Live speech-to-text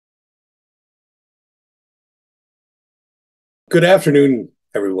Good afternoon,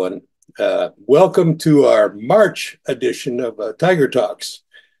 everyone. Welcome to our March edition of Tiger Talks.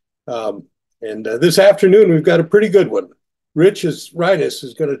 And this afternoon, we've got a pretty good one. Reinis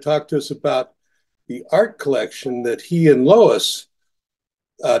is going to talk to us about the art collection that he and Lois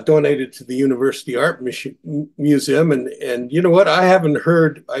donated to the University Art Museum. And you know what?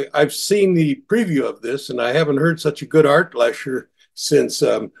 I've seen the preview of this, and I haven't heard such a good art lecture since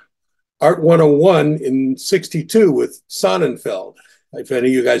Art 101 in '62 with Sonnenfeld, if any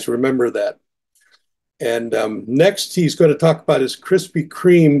of you guys remember that. And next, he's going to talk about his Krispy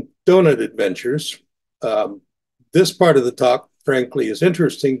Kreme donut adventures. This part of the talk, frankly, is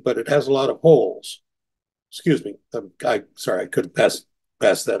interesting, but it has a lot of holes. Excuse me. Sorry, I couldn't pass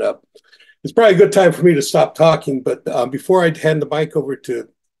that up. It's probably a good time for me to stop talking, but before I hand the mic over to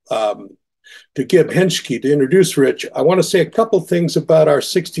Gib Henschke to introduce Rich, I want to say a couple things about our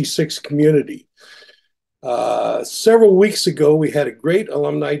 66 community. Several weeks ago, we had a great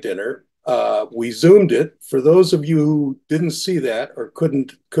alumni dinner. We Zoomed it. For those of you who didn't see that or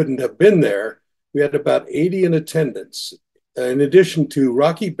couldn't have been there, we had about 80 in attendance. In addition to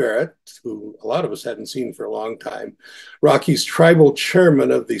Rocky Barrett, who a lot of us hadn't seen for a long time, Rocky's tribal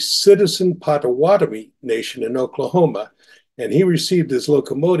chairman of the Citizen Potawatomi Nation in Oklahoma, and he received his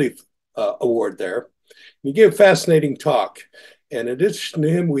locomotive award there. He gave a fascinating talk. And in addition to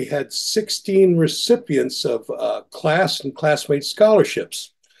him, we had 16 recipients of class and classmate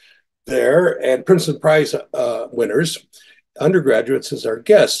scholarships there, and Princeton Prize winners, undergraduates as our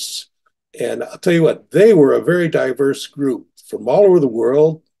guests. And I'll tell you what, they were a very diverse group from all over the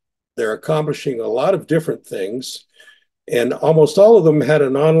world. They're accomplishing a lot of different things. And almost all of them had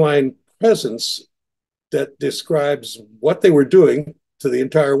an online presence that describes what they were doing to the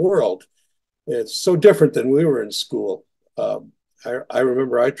entire world. It's so different than we were in school. I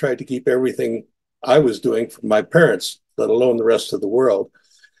remember I tried to keep everything I was doing from my parents, let alone the rest of the world.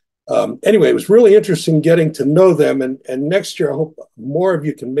 Anyway, it was really interesting getting to know them. And next year, I hope more of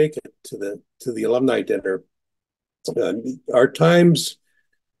you can make it to the alumni dinner. Our times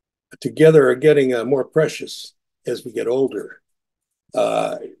together are getting more precious as we get older.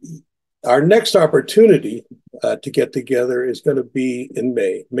 Our next opportunity to get together is going to be in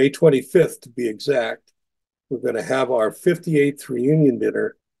May 25th to be exact. We're going to have our 58th reunion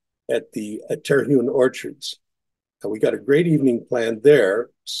dinner at Terhune Orchards. We got a great evening planned there,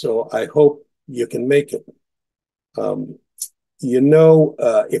 so I hope you can make it.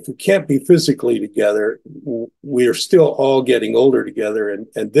 If we can't be physically together, we are still all getting older together,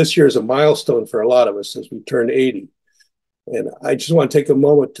 and this year is a milestone for a lot of us as we turn 80. And I just want to take a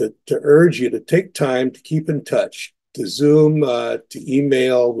moment to urge you to take time to keep in touch, to Zoom, to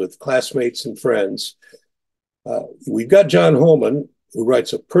email with classmates and friends. We've got John Holman, who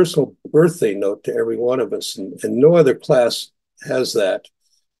writes a personal birthday note to every one of us, and no other class has that.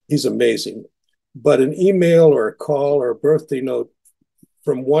 He's amazing. But an email or a call or a birthday note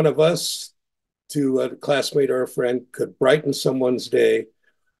from one of us to a classmate or a friend could brighten someone's day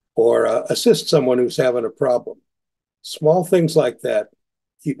or assist someone who's having a problem. Small things like that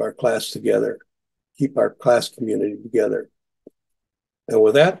keep our class together, keep our class community together. And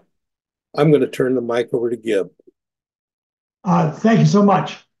with that, I'm going to turn the mic over to Gib. Thank you so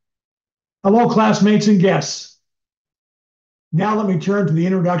much. Hello, classmates and guests. Now let me turn to the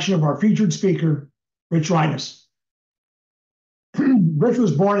introduction of our featured speaker, Rich Reinis. Rich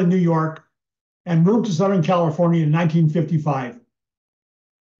was born in New York and moved to Southern California in 1955.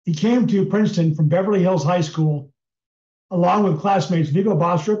 He came to Princeton from Beverly Hills High School, along with classmates Viggo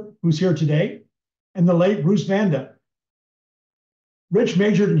Bostrup, who's here today, and the late Bruce Vanda. Rich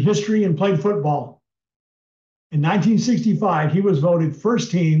majored in history and played football. In 1965, he was voted first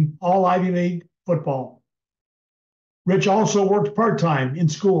team All Ivy League football. Rich also worked part-time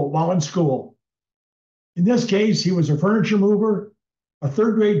while in school. In this case, he was a furniture mover, a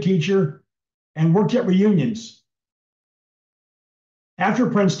third-grade teacher, and worked at reunions. After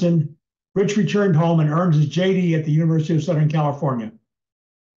Princeton, Rich returned home and earned his JD at the University of Southern California.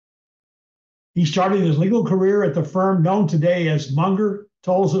 He started his legal career at the firm known today as Munger,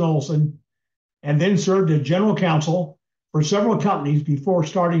 Tolles & Olson, and then served as general counsel for several companies before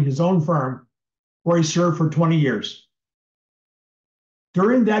starting his own firm, where he served for 20 years.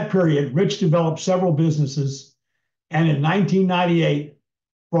 During that period, Rich developed several businesses, and in 1998,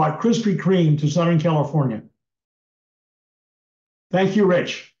 brought Krispy Kreme to Southern California. Thank you,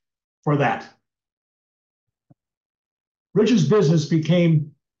 Rich, for that. Rich's business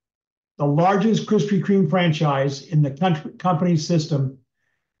became the largest Krispy Kreme franchise in the company's system,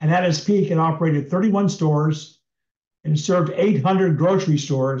 and at its peak, it operated 31 stores and served 800 grocery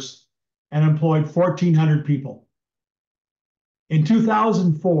stores and employed 1,400 people. In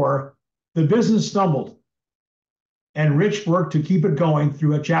 2004, the business stumbled, and Rich worked to keep it going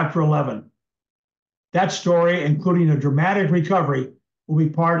through a Chapter 11. That story, including a dramatic recovery, will be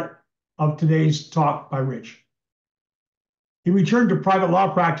part of today's talk by Rich. He returned to private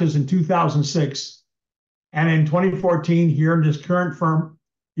law practice in 2006, and in 2014, he joined his current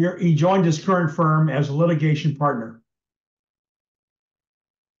firm as a litigation partner.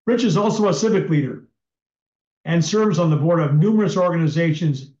 Rich is also a civic leader and serves on the board of numerous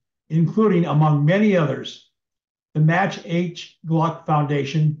organizations, including, among many others, the Match H. Gluck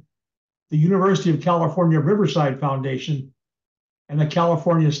Foundation, the University of California Riverside Foundation, and the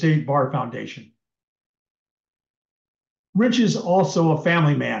California State Bar Foundation. Rich is also a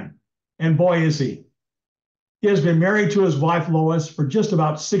family man, and boy is he. He has been married to his wife, Lois, for just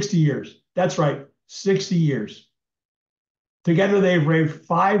about 60 years. That's right, 60 years. Together, they've raised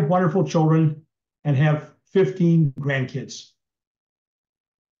 5 wonderful children and have 15 grandkids.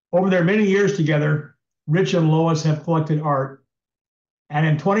 Over their many years together, Rich and Lois have collected art, and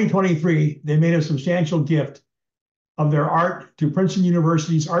in 2023, they made a substantial gift of their art to Princeton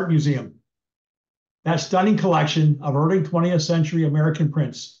University's Art Museum. That stunning collection of early 20th century American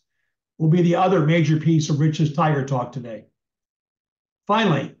prints will be the other major piece of Rich's Tiger Talk today.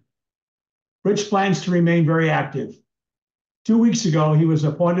 Finally, Rich plans to remain very active. 2 weeks ago, he was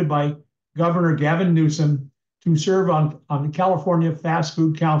appointed by Governor Gavin Newsom to serve on the California Fast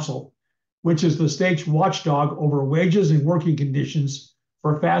Food Council, which is the state's watchdog over wages and working conditions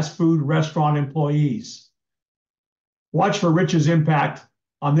for fast food restaurant employees. Watch for Rich's impact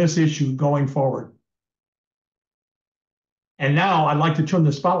on this issue going forward. And now I'd like to turn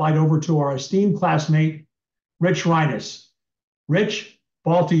the spotlight over to our esteemed classmate, Rich Reinis. Rich,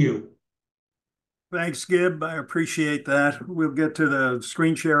 ball to you. Thanks, Gib. I appreciate that. We'll get to the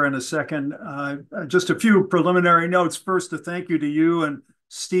screen share in a second. Just a few preliminary notes. First, a thank you to you and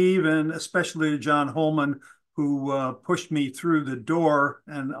Steve, and especially to John Holman, who pushed me through the door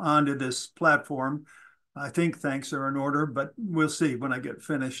and onto this platform. I think thanks are in order, but we'll see when I get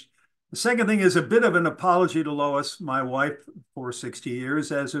finished. The second thing is a bit of an apology to Lois, my wife, for 60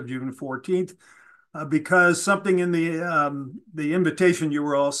 years as of June 14th, because something in the invitation you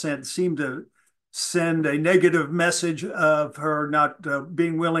were all sent seemed to send a negative message of her not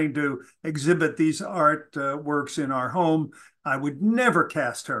being willing to exhibit these art works in our home. I would never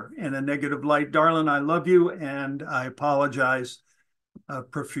cast her in a negative light. Darling, I love you, and I apologize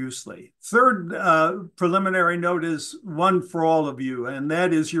profusely. Third preliminary note is one for all of you, and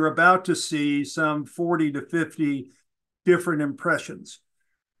that is you're about to see some 40 to 50 different impressions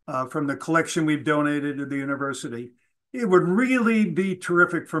from the collection we've donated to the university. It would really be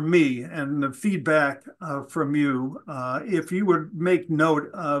terrific for me and the feedback from you if you would make note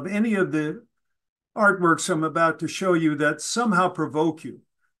of any of the artworks I'm about to show you that somehow provoke you,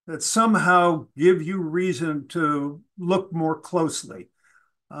 that somehow give you reason to look more closely.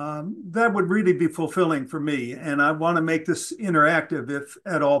 That would really be fulfilling for me, and I want to make this interactive if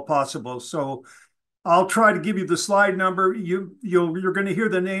at all possible. So I'll try to give you the slide number. You're going to hear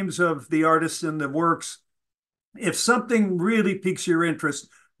the names of the artists and the works. If something really piques your interest,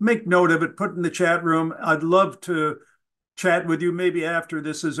 make note of it, put it in the chat room. I'd love to chat with you maybe after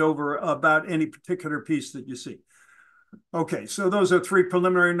this is over about any particular piece that you see. Okay, so those are 3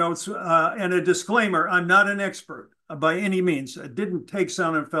 preliminary notes and a disclaimer. I'm not an expert by any means. I didn't take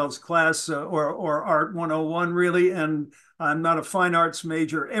Sonnenfeld's class or Art 101 really, and I'm not a fine arts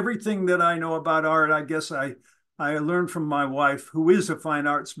major. Everything that I know about art, I guess I learned from my wife, who is a fine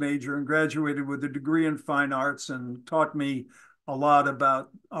arts major and graduated with a degree in fine arts and taught me a lot about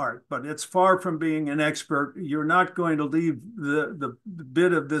art. But it's far from being an expert. You're not going to leave the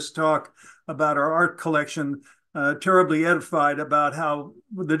bit of this talk about our art collection terribly edified about how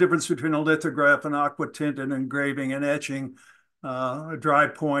the difference between a lithograph, an aqua tint, and engraving and etching, a dry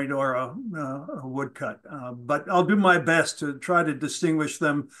point or a woodcut. But I'll do my best to try to distinguish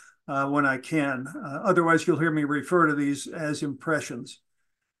them when I can. Otherwise, you'll hear me refer to these as impressions.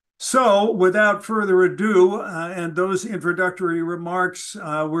 So without further ado, and those introductory remarks,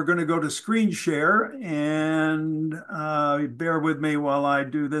 we're going to go to screen share, and bear with me while I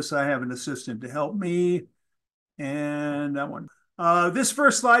do this. I have an assistant to help me. And that one. This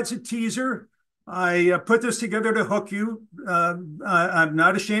first slide's a teaser. I put this together to hook you. I'm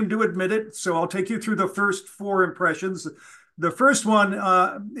not ashamed to admit it, so I'll take you through the first 4 impressions. The first one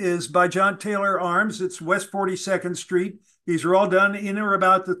is by John Taylor Arms. It's West 42nd Street. These are all done in or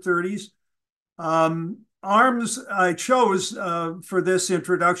about the 30s. Arms I chose for this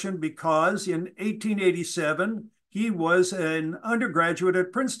introduction because in 1887, he was an undergraduate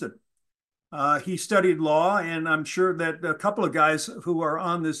at Princeton. He studied law, and I'm sure that a couple of guys who are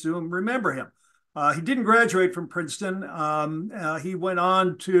on this Zoom remember him. He didn't graduate from Princeton. He went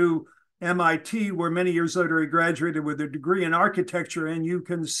on to MIT, where many years later he graduated with a degree in architecture. And you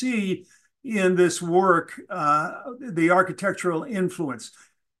can see in this work the architectural influence.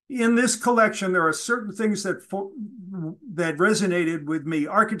 In this collection, there are certain things that resonated with me.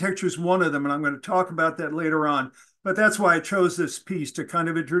 Architecture is one of them, and I'm going to talk about that later on. But that's why I chose this piece, to kind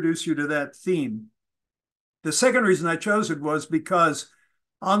of introduce you to that theme. The second reason I chose it was because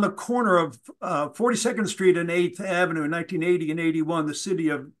on the corner of 42nd Street and 8th Avenue in 1980 and 81, the city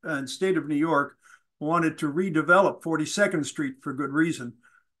of and state of New York wanted to redevelop 42nd Street for good reason.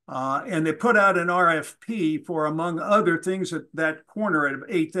 And they put out an RFP for, among other things, at that corner at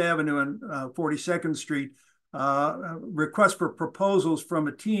 8th Avenue and 42nd Street, request for proposals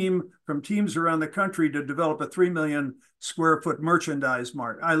from teams around the country to develop a 3 million square foot merchandise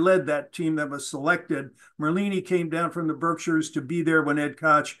mart. I led that team that was selected. Merlini came down from the Berkshires to be there when Ed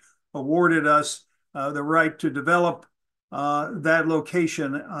Koch awarded us the right to develop that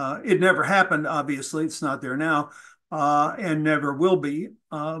location. It never happened, obviously. It's not there now. And never will be.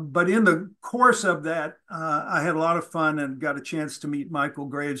 But in the course of that, I had a lot of fun and got a chance to meet Michael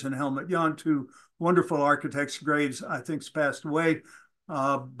Graves and Helmut Jahn, two wonderful architects. Graves, I think, has passed away,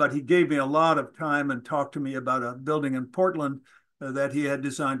 but he gave me a lot of time and talked to me about a building in Portland that he had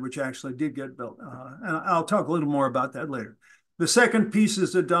designed, which actually did get built. And I'll talk a little more about that later. The second piece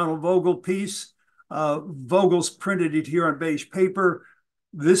is the Donald Vogel piece. Vogel's printed it here on beige paper.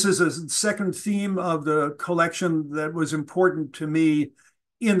 This is a second theme of the collection that was important to me,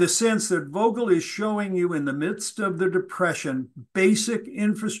 in the sense that Vogel is showing you, in the midst of the Depression, basic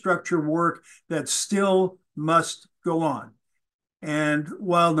infrastructure work that still must go on. And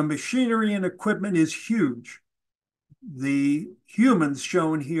while the machinery and equipment is huge, the humans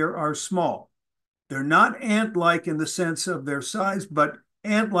shown here are small. They're not ant-like in the sense of their size, but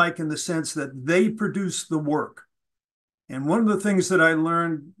ant-like in the sense that they produce the work. And one of the things that I've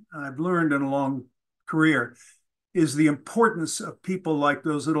learned in a long career is the importance of people like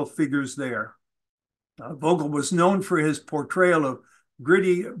those little figures there. Vogel was known for his portrayal of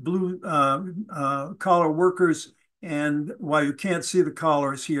gritty blue collar workers. And while you can't see the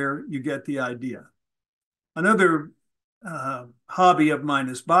collars here, you get the idea. Another hobby of mine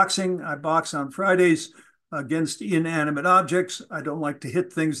is boxing. I box on Fridays against inanimate objects. I don't like to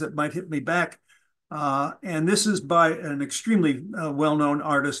hit things that might hit me back. And this is by an extremely well-known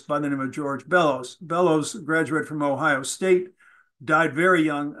artist by the name of George Bellows. Bellows graduated from Ohio State, died very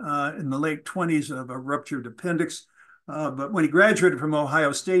young in the late 20s of a ruptured appendix. But when he graduated from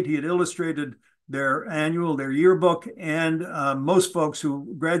Ohio State, he had illustrated their yearbook, and most folks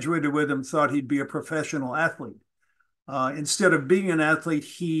who graduated with him thought he'd be a professional athlete. Instead of being an athlete,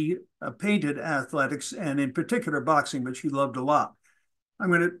 he painted athletics, and in particular boxing, which he loved a lot. I'm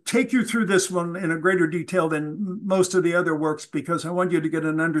going to take you through this one in a greater detail than most of the other works, because I want you to get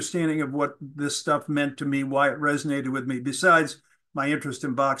an understanding of what this stuff meant to me, why it resonated with me, besides my interest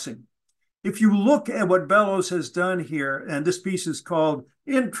in boxing. If you look at what Bellows has done here, and this piece is called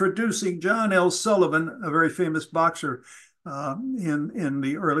Introducing John L. Sullivan, a very famous boxer in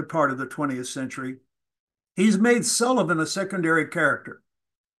the early part of the 20th century, he's made Sullivan a secondary character.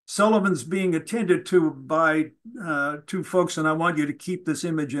 Sullivan's being attended to by two folks, and I want you to keep this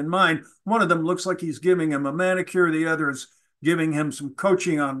image in mind. One of them looks like he's giving him a manicure. The other is giving him some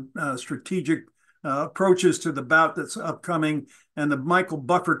coaching on strategic approaches to the bout that's upcoming. And the Michael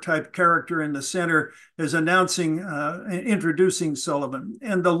Buffer type character in the center is introducing Sullivan.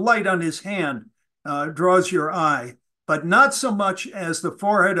 And the light on his hand draws your eye, but not so much as the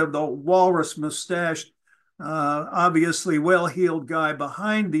forehead of the walrus mustached, obviously well-heeled guy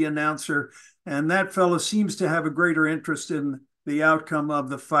behind the announcer. And that fellow seems to have a greater interest in the outcome of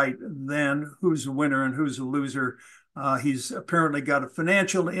the fight than who's a winner and who's a loser. He's apparently got a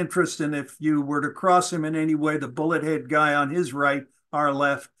financial interest, and if you were to cross him in any way, the bullet head guy on his right, our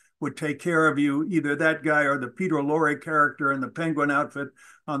left, would take care of you, either that guy or the Peter Lorre character in the penguin outfit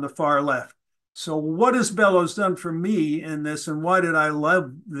on the far left. So what has Bellows done for me in this, and why did I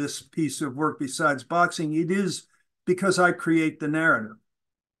love this piece of work besides boxing? It is because I create the narrative.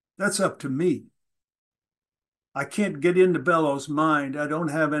 That's up to me. I can't get into Bellows' mind. I don't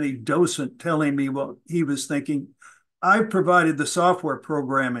have any docent telling me what he was thinking. I provided the software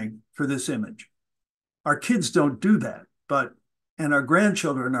programming for this image. Our kids don't do that, and our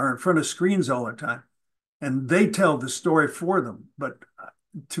grandchildren are in front of screens all the time, and they tell the story for them. But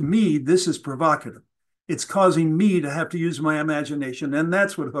to me, this is provocative. It's causing me to have to use my imagination, and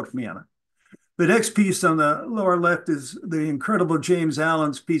that's what hooked me on it. The next piece on the lower left is the incredible James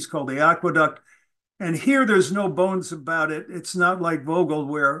Allen's piece called The Aqueduct. And here there's no bones about it. It's not like Vogel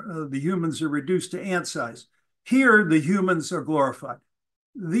where the humans are reduced to ant size. Here, the humans are glorified.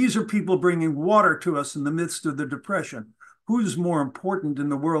 These are people bringing water to us in the midst of the Depression. Who's more important in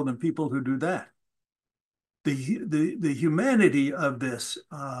the world than people who do that? The humanity of this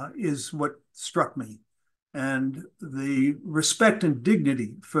is what struck me. And the respect and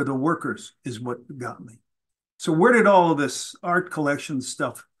dignity for the workers is what got me. So where did all of this art collection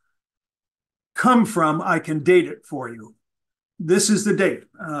stuff come from? I can date it for you. This is the date.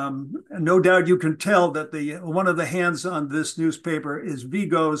 And no doubt you can tell that one of the hands on this newspaper is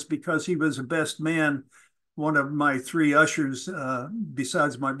Vigo's, because he was a best man, one of my three ushers,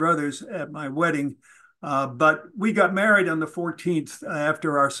 besides my brothers, at my wedding. But we got married on the 14th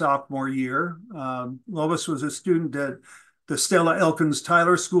after our sophomore year. Lois was a student at the Stella Elkins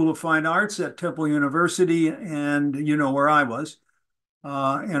Tyler School of Fine Arts at Temple University, and you know where I was.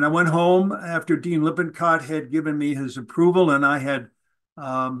 And I went home after Dean Lippincott had given me his approval, and I had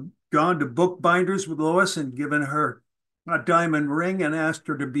gone to bookbinders with Lois and given her a diamond ring and asked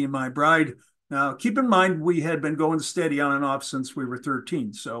her to be my bride. Now, keep in mind, we had been going steady on and off since we were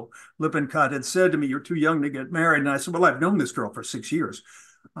 13. So Lippincott had said to me, "You're too young to get married." And I said, "Well, I've known this girl for 6 years."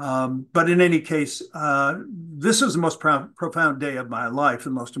 But in any case, this is the most profound day of my life, the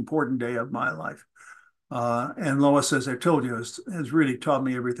most important day of my life. And Lois, as I told you, has really taught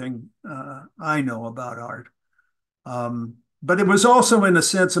me everything I know about art. But it was also, in a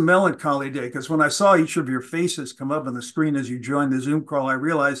sense, a melancholy day, because when I saw each of your faces come up on the screen as you joined the Zoom call, I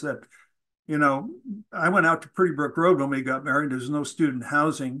realized that, you know, I went out to Pretty Brook Road when we got married. There's no student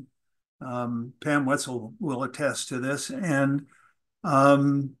housing. Pam Wetzel will attest to this. And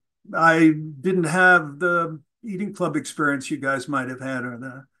I didn't have the eating club experience you guys might have had, or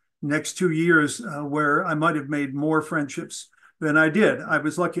the next 2 years where I might have made more friendships than I did. I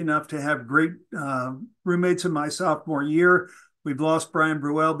was lucky enough to have great roommates in my sophomore year. We've lost Brian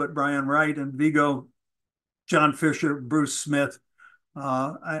Bruell, but Brian Wright and Vigo, John Fisher, Bruce Smith.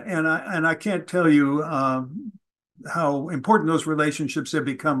 And I can't tell you how important those relationships have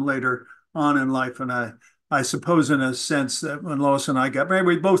become later on in life. And I suppose, in a sense, that when Lois and I got married,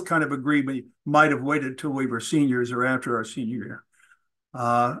 we both kind of agreed we might have waited till we were seniors or after our senior year.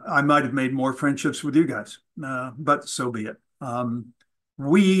 I might have made more friendships with you guys, but so be it.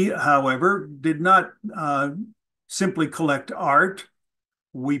 We, however, did not simply collect art.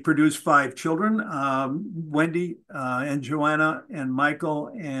 We produced 5 children, Wendy and Joanna and Michael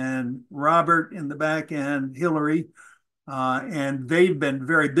and Robert in the back, and Hillary, and they've been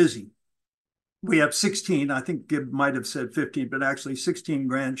very busy. We have 16, I think Gib might have said 15, but actually 16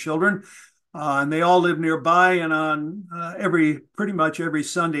 grandchildren. And they all live nearby, and on pretty much every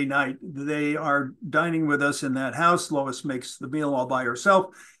Sunday night, they are dining with us in that house. Lois makes the meal all by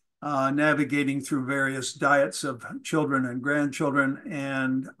herself, navigating through various diets of children and grandchildren,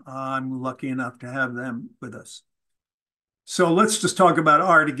 and I'm lucky enough to have them with us. So let's just talk about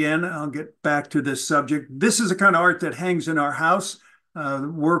art again. I'll get back to this subject. This is the kind of art that hangs in our house.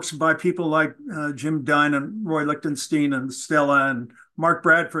 Works by people like Jim Dine and Roy Lichtenstein and Stella and Mark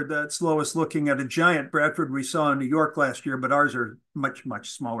Bradford. That's Lois looking at a giant Bradford we saw in New York last year, but ours are much, much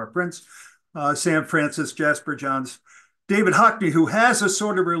smaller prints. Sam Francis, Jasper Johns, David Hockney, who has a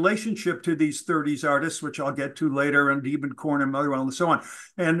sort of relationship to these 30s artists, which I'll get to later, and Eben Korn and Motherwell and so on.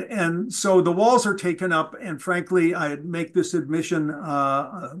 And so the walls are taken up, and frankly, I make this admission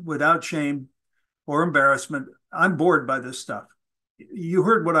without shame or embarrassment. I'm bored by this stuff. You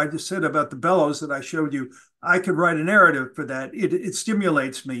heard what I just said about the bellows that I showed you. I could write a narrative for that. It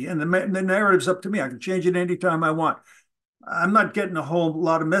stimulates me, and the narrative's up to me. I can change it anytime I want. I'm not getting a whole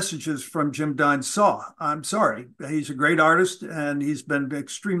lot of messages from Jim Dine's Saw. I'm sorry. He's a great artist, and he's been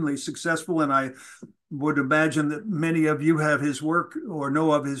extremely successful, and I would imagine that many of you have his work or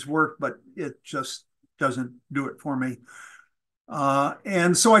know of his work, but it just doesn't do it for me.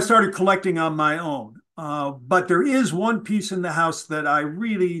 And so I started collecting on my own. But there is one piece in the house that I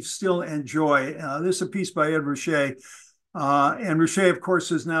really still enjoy. This is a piece by Ed Ruscha. And Ruscha, of course,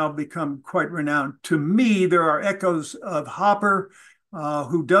 has now become quite renowned. To me, there are echoes of Hopper,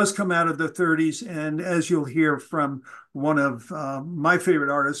 who does come out of the 30s. And as you'll hear from one of my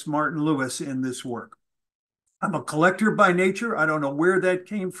favorite artists, Martin Lewis, in this work. I'm a collector by nature. I don't know where that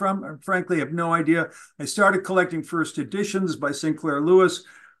came from. I frankly have no idea. I started collecting first editions by Sinclair Lewis,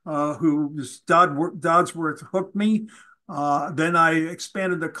 whose Dodsworth hooked me. Then I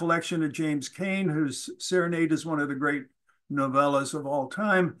expanded the collection to James Cain, whose Serenade is one of the great novellas of all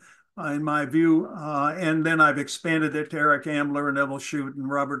time. in my view. And then I've expanded it to Eric Ambler and Neville Shute and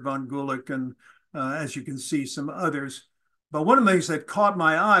Robert von Gulick, and as you can see, some others. But one of the things that caught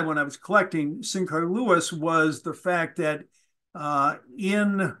my eye when I was collecting Sinclair Lewis was the fact that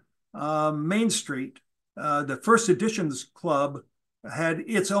in Main Street, the First Editions Club had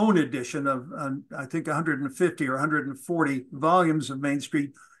its own edition of, I think, 150 or 140 volumes of Main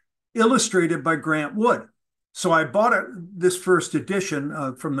Street, illustrated by Grant Wood. So I bought this first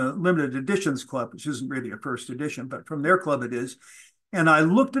edition from the Limited Editions Club, which isn't really a first edition, but from their club it is. And I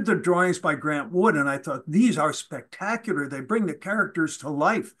looked at the drawings by Grant Wood and I thought, these are spectacular. They bring the characters to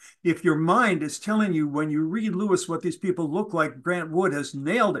life. If your mind is telling you when you read Lewis what these people look like, Grant Wood has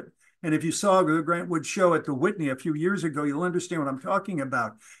nailed it. And if you saw the Grant Wood show at the Whitney a few years ago, you'll understand what I'm talking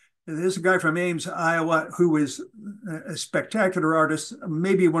about. There's a guy from Ames, Iowa, who is a spectacular artist,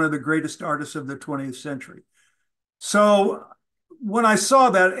 maybe one of the greatest artists of the 20th century. So when I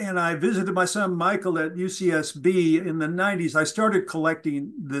saw that, and I visited my son Michael at UCSB in the 90s, I started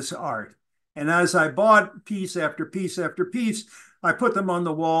collecting this art. And as I bought piece after piece after piece, I put them on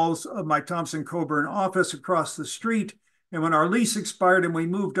the walls of my Thompson Coburn office across the street. And when our lease expired and we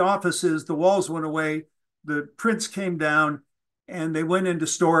moved offices, the walls went away, the prints came down, and they went into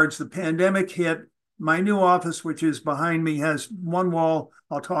storage. The pandemic hit. My new office, which is behind me, has one wall.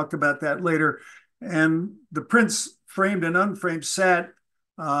 I'll talk about that later. And the prints, framed and unframed, sat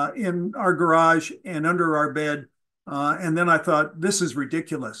in our garage and under our bed. And then I thought, this is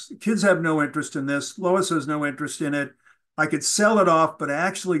ridiculous. Kids have no interest in this. Lois has no interest in it. I could sell it off, but I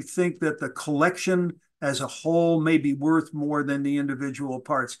actually think that the collection as a whole may be worth more than the individual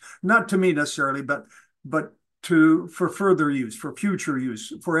parts. Not to me necessarily, but for further use, for future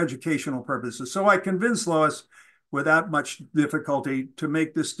use, for educational purposes. So I convinced Lois without much difficulty to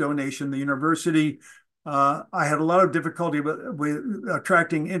make this donation. The university, I had a lot of difficulty with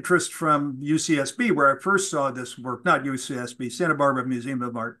attracting interest from UCSB, where I first saw this work, not UCSB, Santa Barbara Museum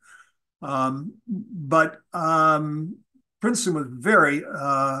of Art. But Princeton was very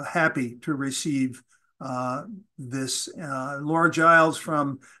happy to receive this. Laura Giles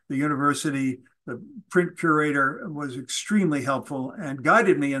from the university, the print curator, was extremely helpful and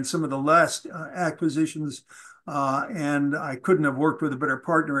guided me in some of the last acquisitions. And I couldn't have worked with a better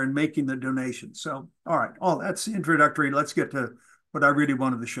partner in making the donation. So, all right, that's introductory. Let's get to what I really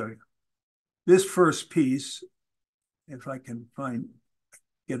wanted to show you. This first piece, if I can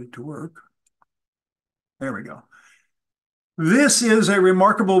get it to work. There we go. This is a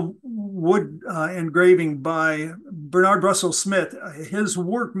remarkable wood engraving by Bernard Russell Smith. His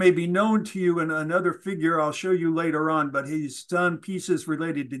work may be known to you in another figure I'll show you later on, but he's done pieces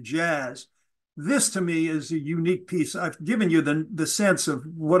related to jazz. This, to me, is a unique piece. I've given you the sense of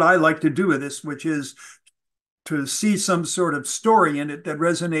what I like to do with this, which is to see some sort of story in it that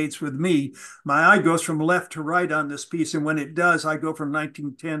resonates with me. My eye goes from left to right on this piece, and when it does, I go from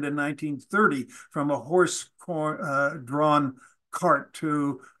 1910 to 1930, from a horse-drawn cart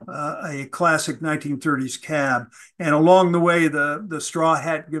to a classic 1930s cab. And along the way, the straw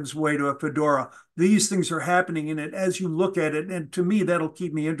hat gives way to a fedora. These things are happening in it as you look at it, and to me, that'll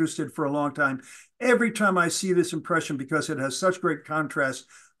keep me interested for a long time. Every time I see this impression, because it has such great contrast,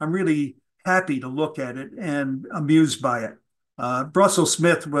 I'm really happy to look at it and amused by it. Russell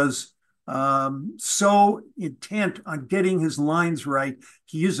Smith was so intent on getting his lines right,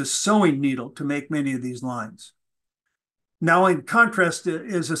 he used a sewing needle to make many of these lines. Now, in contrast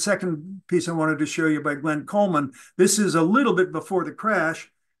is a second piece I wanted to show you by Glenn Coleman. This is a little bit before the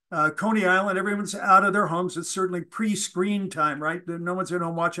crash. Coney Island, everyone's out of their homes. It's certainly pre-screen time, right? No one's at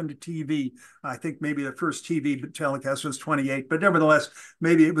home watching the TV. I think maybe the first TV telecast was 28, but nevertheless,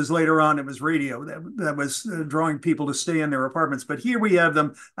 maybe it was later on, it was radio that was drawing people to stay in their apartments. But here we have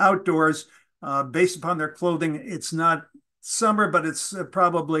them outdoors based upon their clothing. It's not summer, but it's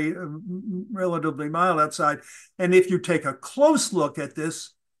probably relatively mild outside. And if you take a close look at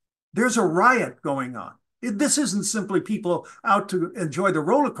this, there's a riot going on. This isn't simply people out to enjoy the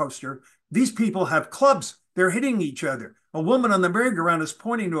roller coaster. These people have clubs. They're hitting each other. A woman on the merry-go-round is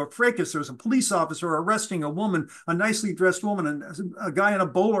pointing to a fracas. There's a police officer arresting a woman, a nicely dressed woman, and a guy in a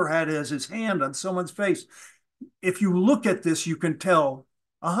bowler hat has his hand on someone's face. If you look at this, you can tell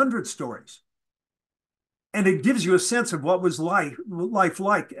 100 stories. And it gives you a sense of what was life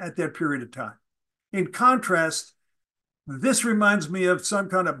like at that period of time. In contrast, this reminds me of some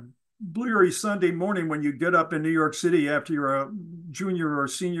kind of bleary Sunday morning when you get up in New York City after you're a junior or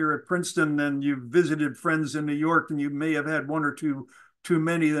senior at Princeton and you've visited friends in New York and you may have had one or two too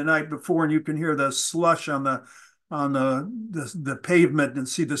many the night before, and you can hear the slush on the pavement and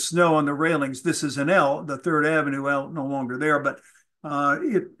see the snow on the railings. This is an L, the Third Avenue L, no longer there, but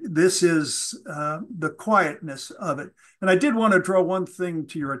This is the quietness of it. And I did want to draw one thing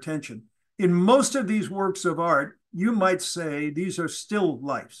to your attention. In most of these works of art, you might say these are still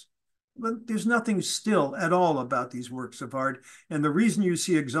lifes. But there's nothing still at all about these works of art. And the reason you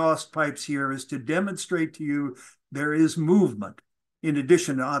see exhaust pipes here is to demonstrate to you there is movement. In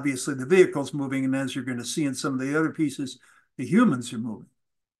addition to, obviously, the vehicles moving, and as you're going to see in some of the other pieces, the humans are moving.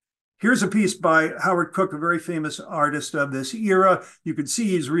 Here's a piece by Howard Cook, a very famous artist of this era. You can see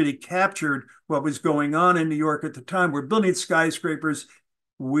he's really captured what was going on in New York at the time. We're building skyscrapers.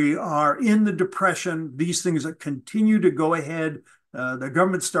 We are in the Depression. These things that continue to go ahead. The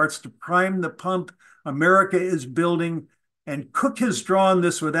government starts to prime the pump. America is building. And Cook has drawn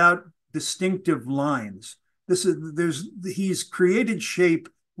this without distinctive lines. He's created shape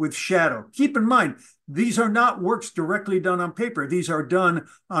with shadow. Keep in mind, these are not works directly done on paper. These are done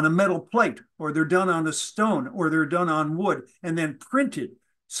on a metal plate, or they're done on a stone, or they're done on wood, and then printed.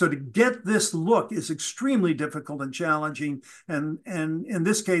 So to get this look is extremely difficult and challenging. And in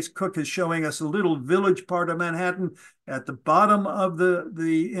this case, Cook is showing us a little village part of Manhattan at the bottom of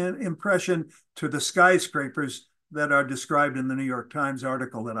the impression to the skyscrapers that are described in the New York Times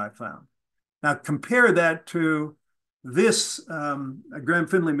article that I found. Now compare that to this, Graham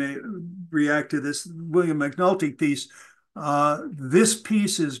Finley may react to this William McNulty piece. This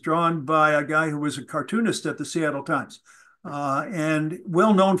piece is drawn by a guy who was a cartoonist at the Seattle Times and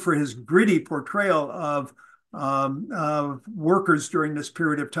well known for his gritty portrayal of workers during this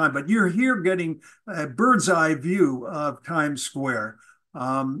period of time. But you're here getting a bird's eye view of Times Square.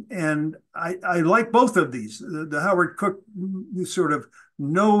 And I like both of these. The Howard Cook sort of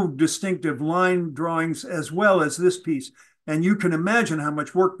no distinctive line drawings, as well as this piece. And you can imagine how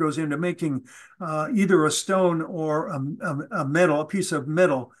much work goes into making either a stone or a piece of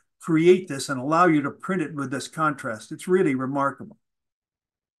metal, create this and allow you to print it with this contrast. It's really remarkable.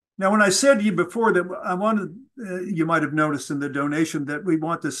 Now, when I said to you before that I wanted, you might have noticed in the donation that we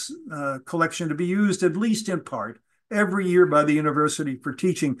want this collection to be used at least in part every year by the university for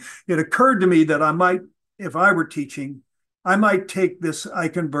teaching. It occurred to me that I might, if I were teaching, I might take this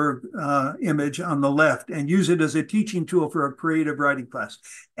Eichenberg image on the left and use it as a teaching tool for a creative writing class.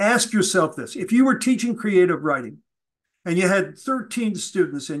 Ask yourself this: if you were teaching creative writing and you had 13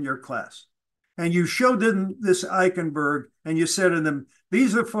 students in your class and you showed them this Eichenberg and you said to them,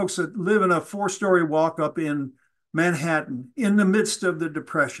 these are folks that live in a 4-story walk-up in Manhattan in the midst of the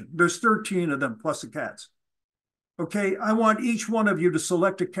Depression. There's 13 of them plus the cats. Okay, I want each one of you to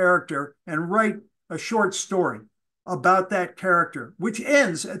select a character and write a short story about that character, which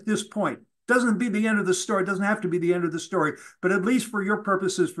ends at this point. Doesn't be the end of the story. It doesn't have to be the end of the story, but at least for your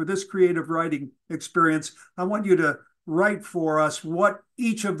purposes, for this creative writing experience, I want you to write for us what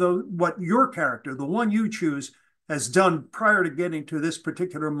your character, the one you choose, has done prior to getting to this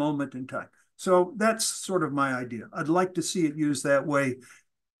particular moment in time. So that's sort of my idea. I'd like to see it used that way,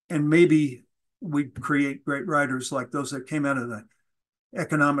 and maybe we create great writers like those that came out of the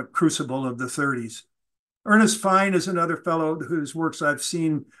economic crucible of the 30s. Ernest Fine is another fellow whose works I've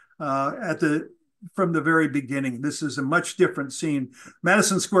seen from the very beginning. This is a much different scene.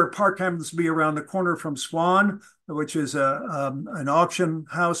 Madison Square Park happens to be around the corner from Swan, which is an auction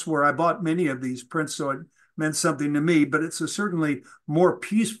house where I bought many of these prints, so it meant something to me. But it's a certainly more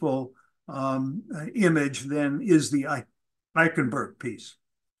peaceful image than is the Eichenberg piece.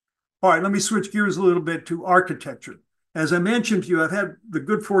 All right, let me switch gears a little bit to architecture. As I mentioned to you, I've had the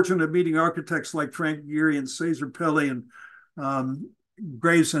good fortune of meeting architects like Frank Gehry and Cesar Pelli and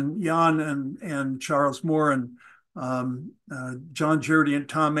Graves and Jan and Charles Moore and John Jurdy and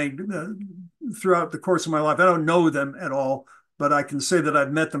Tom May throughout the course of my life. I don't know them at all, but I can say that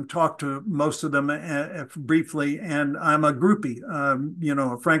I've met them, talked to most of them briefly, and I'm a groupie,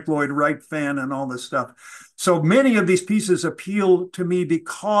 a Frank Lloyd Wright fan and all this stuff. So many of these pieces appeal to me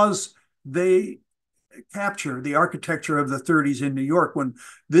because they capture the architecture of the 30s in New York, when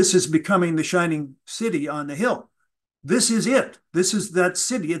this is becoming the shining city on the hill. This is it. This is that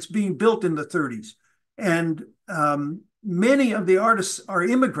city. It's being built in the 30s. And many of the artists are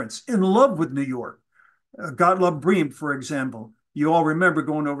immigrants in love with New York. Gottlob Brehm, for example. You all remember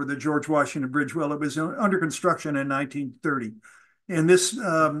going over the George Washington Bridge. Well, it was under construction in 1930. And this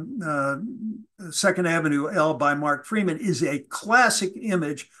Second Avenue L by Mark Freeman is a classic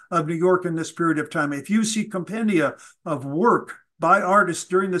image of New York in this period of time. If you see compendia of work by artists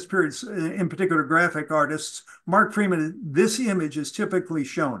during this period, in particular graphic artists, Mark Freeman, this image is typically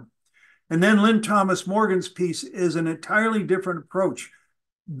shown. And then Lynn Thomas Morgan's piece is an entirely different approach.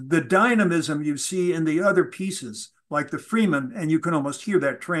 The dynamism you see in the other pieces, like the Freeman, and you can almost hear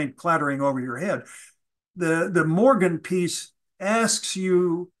that train clattering over your head. The Morgan piece asks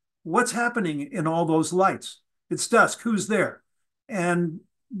you, what's happening in all those lights? It's dusk. Who's there? And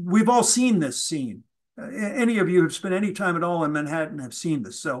we've all seen this scene. Any of you who've spent any time at all in Manhattan have seen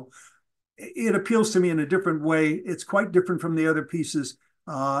this. So it appeals to me in a different way. It's quite different from the other pieces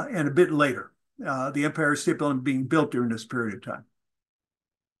and a bit later. The Empire State Building being built during this period of time.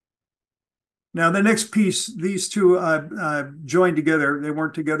 Now, the next piece, these two joined together. They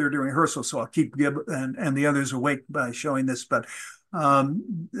weren't together during rehearsal, so I'll keep Gib and the others awake by showing this. But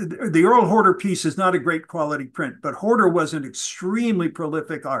the Earl Horder piece is not a great quality print, but Horder was an extremely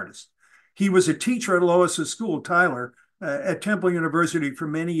prolific artist. He was a teacher at Lois's school, Tyler, at Temple University for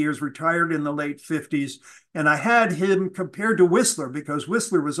many years, retired in the late 50s. And I had him compared to Whistler because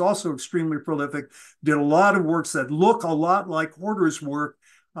Whistler was also extremely prolific, did a lot of works that look a lot like Horder's work,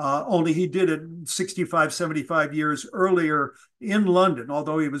 only he did it 65, 75 years earlier in London,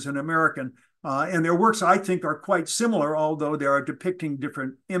 although he was an American. And their works, I think, are quite similar, although they are depicting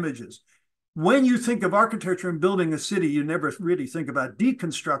different images. When you think of architecture and building a city, you never really think about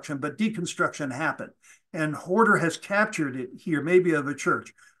deconstruction, but deconstruction happened. And Horder has captured it here, maybe of a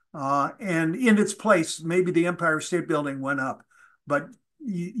church. And in its place, maybe the Empire State Building went up. But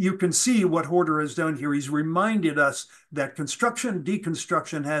you can see what Horder has done here. He's reminded us that construction,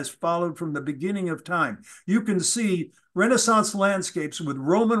 deconstruction has followed from the beginning of time. You can see Renaissance landscapes with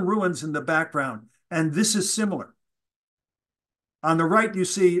Roman ruins in the background, and this is similar. On the right, you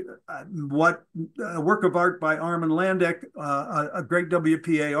see a work of art by Armand Landek, a great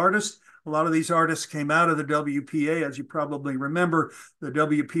WPA artist. A lot of these artists came out of the WPA, as you probably remember. The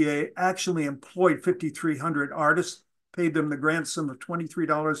WPA actually employed 5,300 artists, paid them the grant sum of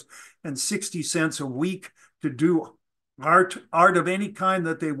 $23.60 a week to do art of any kind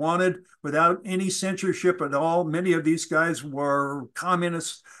that they wanted without any censorship at all. Many of these guys were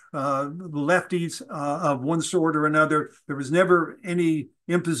communists, lefties of one sort or another. There was never any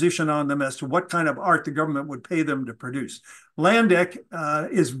imposition on them as to what kind of art the government would pay them to produce. Landek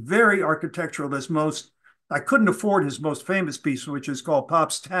is very architectural. I couldn't afford his most famous piece, which is called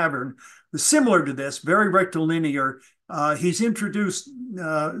Pop's Tavern. Similar to this, very rectilinear. He's introduced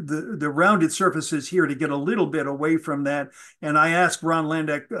the rounded surfaces here to get a little bit away from that. And I asked Ron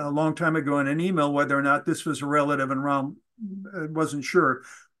Landek a long time ago in an email whether or not this was a relative, and Ron wasn't sure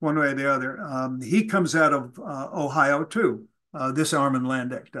one way or the other. He comes out of Ohio too. This Armand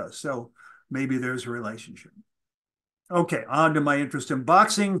Landek does. So maybe there's a relationship. Okay, on to my interest in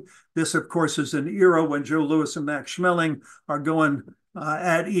boxing. This, of course, is an era when Joe Louis and Max Schmeling are going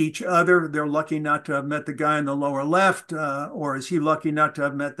at each other. They're lucky not to have met the guy in the lower left, or is he lucky not to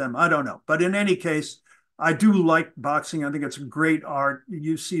have met them? I don't know. But in any case, I do like boxing. I think it's great art.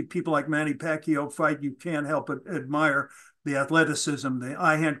 You see people like Manny Pacquiao fight, you can't help but admire the athleticism, the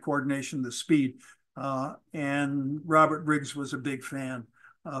eye-hand coordination, the speed. And Robert Riggs was a big fan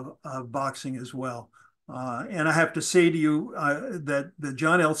of boxing as well. And I have to say to you that the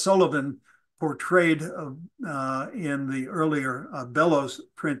John L. Sullivan portrayed in the earlier Bellows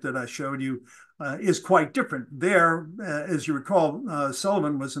print that I showed you is quite different. There, as you recall,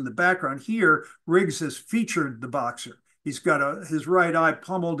 Sullivan was in the background. Here, Riggs has featured the boxer. He's got his right eye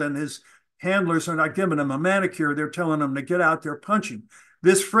pummeled, and his handlers are not giving him a manicure. They're telling him to get out there punching.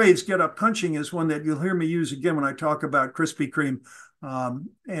 This phrase, get up punching, is one that you'll hear me use again when I talk about Krispy Kreme,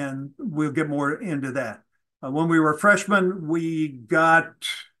 and we'll get more into that. When we were freshmen, we got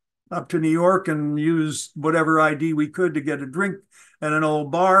up to New York and used whatever ID we could to get a drink at an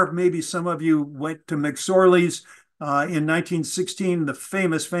old bar. Maybe some of you went to McSorley's. In 1916, the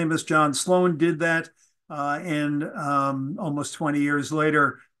famous John Sloan did that. And almost 20 years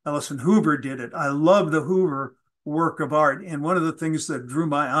later, Ellison Hoover did it. I love the Hoover work of art. And one of the things that drew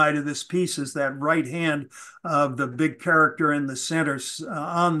my eye to this piece is that right hand of the big character in the center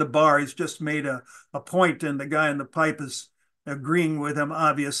on the bar. He's just made a point, and the guy in the pipe is agreeing with him,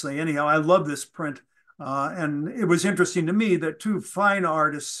 obviously. Anyhow, I love this print. And it was interesting to me that two fine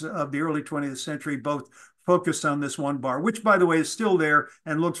artists of the early 20th century both focused on this one bar, which, by the way, is still there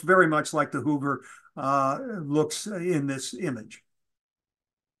and looks very much like the Hoover looks in this image.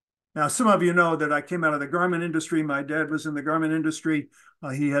 Now, some of you know that I came out of the garment industry. My dad was in the garment industry.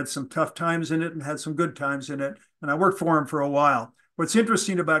 He had some tough times in it and had some good times in it. And I worked for him for a while. What's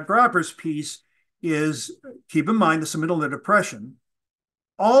interesting about Gropper's piece is, keep in mind, this is the middle of the Depression.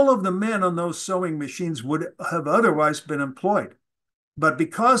 All of the men on those sewing machines would have otherwise been employed. But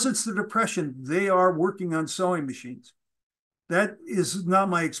because it's the Depression, they are working on sewing machines. That is not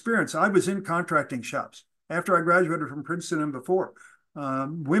my experience. I was in contracting shops after I graduated from Princeton and before.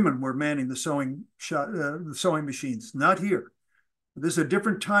 Women were manning the sewing machines, not here. This is a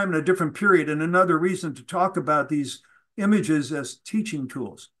different time and a different period, and another reason to talk about these images as teaching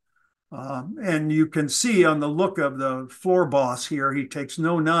tools. And you can see on the look of the floor boss here, he takes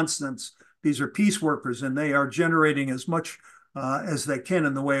no nonsense. These are piece workers, and they are generating as much as they can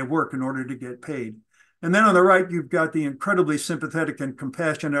in the way of work in order to get paid. And then on the right, you've got the incredibly sympathetic and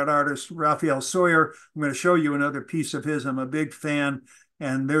compassionate artist, Raphael Sawyer. I'm going to show you another piece of his. I'm a big fan.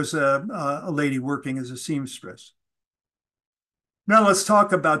 And there's a lady working as a seamstress. Now let's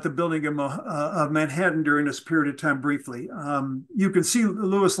talk about the building of Manhattan during this period of time briefly. You can see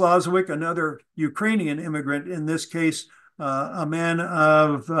Louis Lazowick, another Ukrainian immigrant, in this case, a man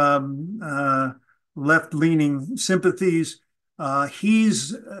of left-leaning sympathies.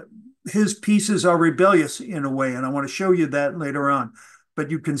 His pieces are rebellious in a way, and I want to show you that later on.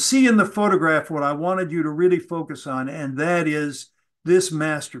 But you can see in the photograph what I wanted you to really focus on, and that is this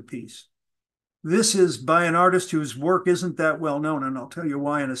masterpiece. This is by an artist whose work isn't that well known, and I'll tell you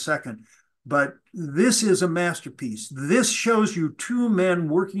why in a second. But this is a masterpiece. This shows you two men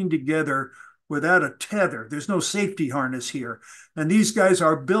working together without a tether. There's no safety harness here. And these guys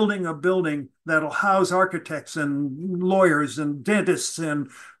are building a building that'll house architects and lawyers and dentists and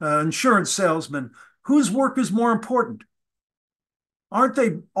insurance salesmen. Whose work is more important? Aren't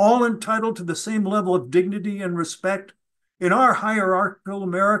they all entitled to the same level of dignity and respect? In our hierarchical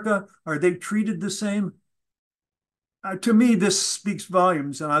America, are they treated the same? To me, this speaks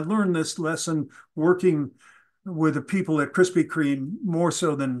volumes, and I learned this lesson working with the people at Krispy Kreme more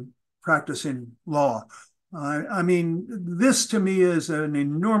so than practicing law. I mean, this to me is an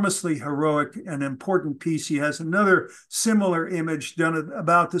enormously heroic and important piece. He has another similar image done at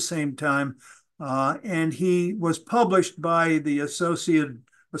about the same time, and he was published by the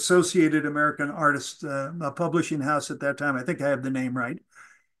Associated American Artists, a publishing house at that time. I think I have the name right.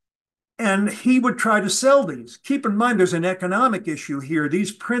 And he would try to sell these. Keep in mind, there's an economic issue here.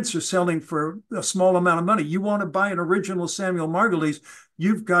 These prints are selling for a small amount of money. You want to buy an original Samuel Margulies,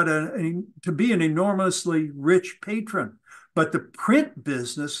 you've got to be an enormously rich patron. But the print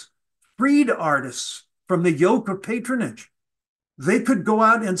business freed artists from the yoke of patronage. They could go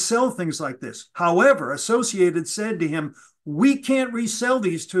out and sell things like this. However, Associated said to him, we can't resell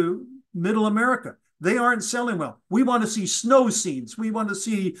these to Middle America. They aren't selling well. We want to see snow scenes. We want to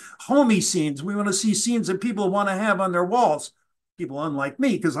see homey scenes. We want to see scenes that people want to have on their walls. People unlike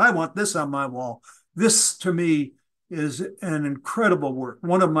me, because I want this on my wall. This, to me, is an incredible work.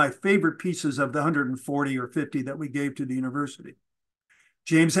 One of my favorite pieces of the 140 or 50 that we gave to the university.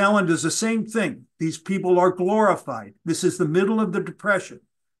 James Allen does the same thing. These people are glorified. This is the middle of the Depression.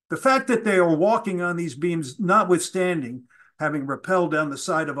 The fact that they are walking on these beams, notwithstanding, having rappelled down the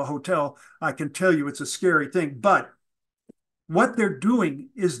side of a hotel, I can tell you it's a scary thing. But what they're doing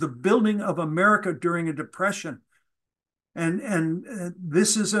is the building of America during a depression. And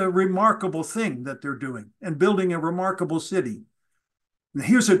this is a remarkable thing that they're doing, and building a remarkable city. And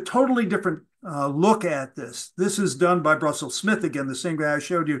here's a totally different look at this. This is done by Russell Smith, again, the same guy I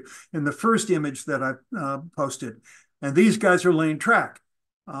showed you in the first image that I posted. And these guys are laying track.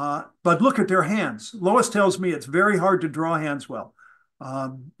 But look at their hands. Lois tells me it's very hard to draw hands well.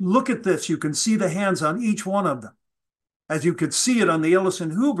 Look at this. You can see the hands on each one of them. As you could see it on the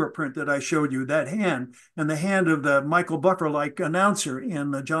Ellison Hoover print that I showed you, that hand, and the hand of the Michael Buffer-like announcer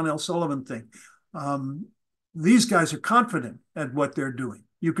in the John L. Sullivan thing. These guys are confident at what they're doing.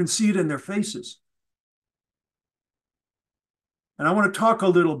 You can see it in their faces. And I want to talk a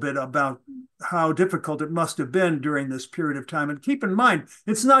little bit about how difficult it must have been during this period of time. And keep in mind,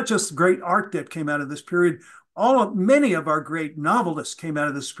 it's not just great art that came out of this period. Many of our great novelists came out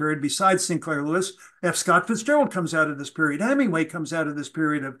of this period. Besides Sinclair Lewis, F. Scott Fitzgerald comes out of this period. Hemingway comes out of this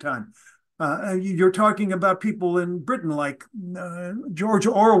period of time. You're talking about people in Britain like George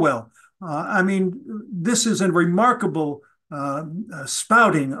Orwell. I mean, this is a remarkable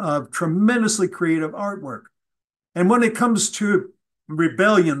spouting of tremendously creative artwork. And when it comes to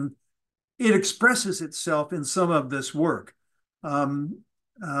rebellion, it expresses itself in some of this work.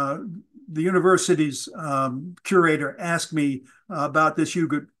 The university's curator asked me about this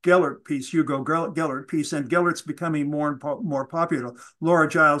Hugo Gellert piece, and Gellert's becoming more and more popular. Laura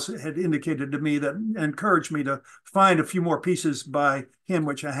Giles had indicated to me that, encouraged me to find a few more pieces by him,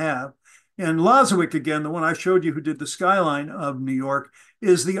 which I have. And Lazowick, again, the one I showed you who did the skyline of New York,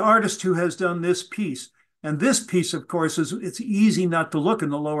 is the artist who has done this piece. And this piece, of course, it's easy not to look in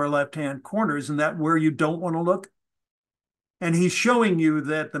the lower left-hand corner. Isn't that where you don't want to look? And he's showing you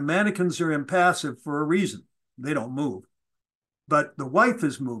that the mannequins are impassive for a reason. They don't move. But the wife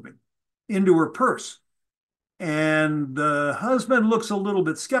is moving into her purse. And the husband looks a little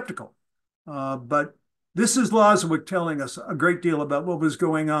bit skeptical. But this is Lazowick telling us a great deal about what was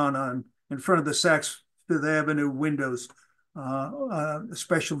going on in front of the Saks Fifth Avenue windows,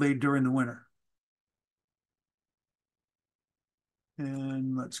 especially during the winter.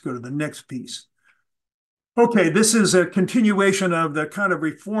 And let's go to the next piece. Okay, this is a continuation of the kind of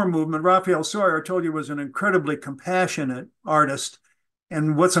reform movement. Raphael Sawyer, I told you, was an incredibly compassionate artist.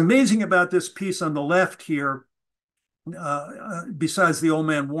 And what's amazing about this piece on the left here, besides the old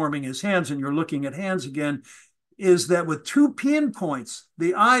man warming his hands, and you're looking at hands again, is that with two pinpoints,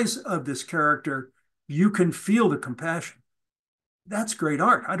 the eyes of this character, you can feel the compassion. That's great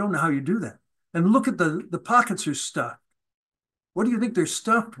art. I don't know how you do that. And look at the pockets are stuffed. What do you think they're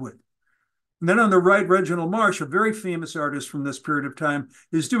stuffed with? And then on the right, Reginald Marsh, a very famous artist from this period of time,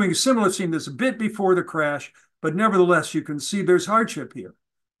 is doing a similar scene that's a bit before the crash, but nevertheless, you can see there's hardship here.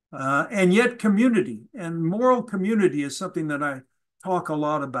 And yet community and moral community is something that I talk a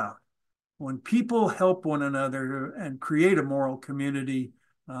lot about. When people help one another and create a moral community,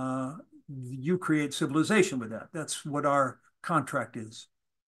 you create civilization with that. That's what our contract is.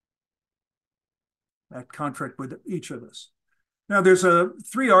 That contract with each of us. Now, there's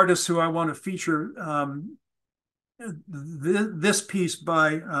three artists who I want to feature. This piece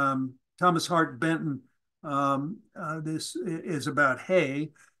by Thomas Hart Benton. This is about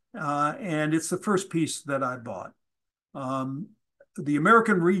hay, and it's the first piece that I bought. The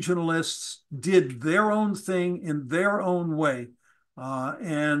American regionalists did their own thing in their own way,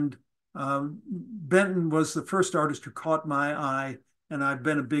 and Benton was the first artist who caught my eye, and I've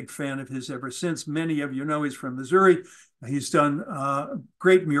been a big fan of his ever since. Many of you know he's from Missouri. He's done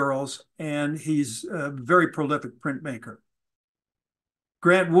great murals, and he's a very prolific printmaker.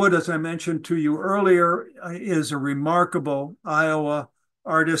 Grant Wood, as I mentioned to you earlier, is a remarkable Iowa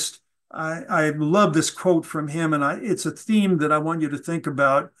artist. I love this quote from him, and it's a theme that I want you to think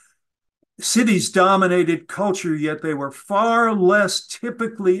about. Cities dominated culture, yet they were far less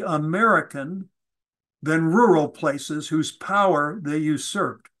typically American than rural places whose power they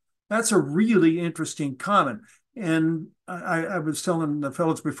usurped. That's a really interesting comment. And I was telling the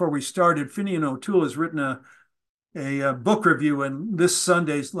fellows before we started, Finian O'Toole has written a book review in last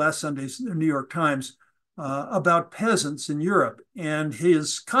Sunday's New York Times about peasants in Europe. And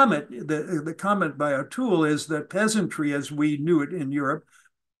his comment, the comment by O'Toole is that peasantry as we knew it in Europe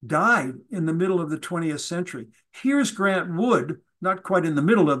died in the middle of the 20th century. Here's Grant Wood, not quite in the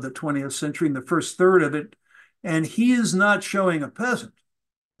middle of the 20th century, in the first third of it, and he is not showing a peasant.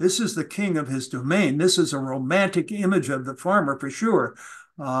 This is the king of his domain. This is a romantic image of the farmer for sure,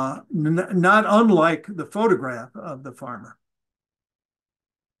 not unlike the photograph of the farmer.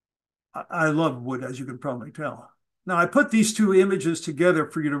 I love Wood, as you can probably tell. Now, I put these two images together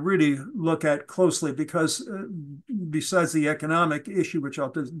for you to really look at closely because besides the economic issue, which I'll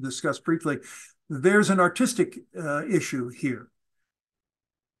discuss briefly, there's an artistic issue here.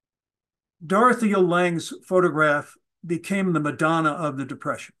 Dorothea Lange's photograph became the Madonna of the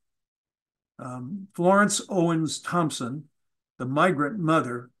Depression. Florence Owens Thompson, the migrant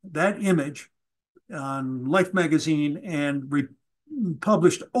mother, that image on Life magazine and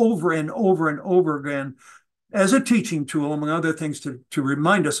published over and over and over again as a teaching tool, among other things, to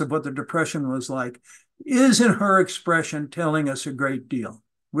remind us of what the Depression was like, is in her expression telling us a great deal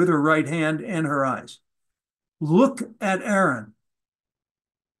with her right hand and her eyes. Look at Aaron.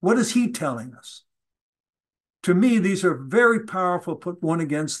 What is he telling us? To me, these are very powerful, put one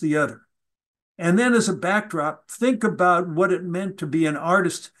against the other. And then as a backdrop, think about what it meant to be an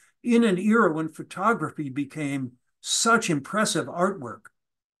artist in an era when photography became such impressive artwork.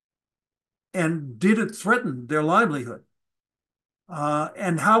 And did it threaten their livelihood?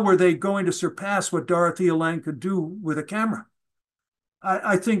 And how were they going to surpass what Dorothea Lange could do with a camera?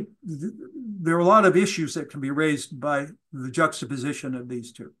 I think there are a lot of issues that can be raised by the juxtaposition of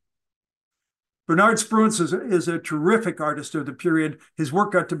these two. Bernard Spruance is a terrific artist of the period. His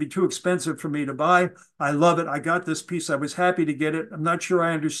work got to be too expensive for me to buy. I love it. I got this piece. I was happy to get it. I'm not sure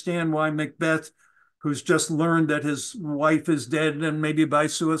I understand why Macbeth, who's just learned that his wife is dead and maybe by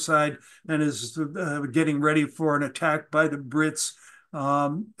suicide and is getting ready for an attack by the Brits,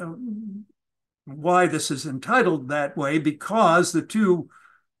 why this is entitled that way, because the two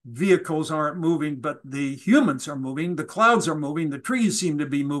vehicles aren't moving, but the humans are moving, the clouds are moving, the trees seem to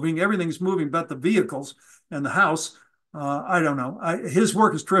be moving, everything's moving but the vehicles and the house. I don't know. His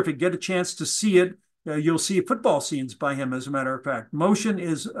work is terrific. Get a chance to see it. You'll see football scenes by him, as a matter of fact. Motion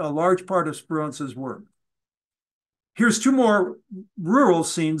is a large part of Spruance's work. Here's two more rural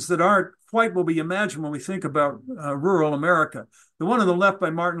scenes that aren't quite what we imagine when we think about rural America. The one on the left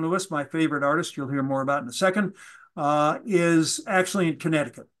by Martin Lewis, my favorite artist, you'll hear more about in a second, is actually in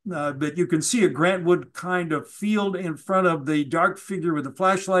Connecticut. But you can see a Grant Wood kind of field in front of the dark figure with the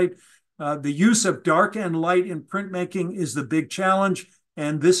flashlight. The use of dark and light in printmaking is the big challenge,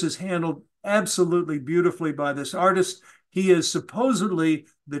 and this is handled absolutely beautifully by this artist. He is supposedly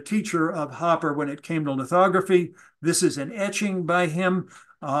the teacher of Hopper when it came to lithography. This is an etching by him,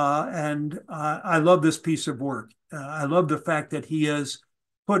 and I love this piece of work. I love the fact that he has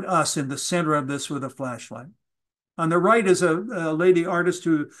put us in the center of this with a flashlight. On the right is a lady artist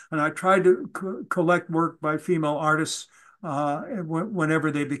who, and I tried to collect work by female artists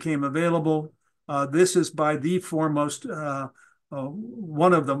whenever they became available. This is by the foremost,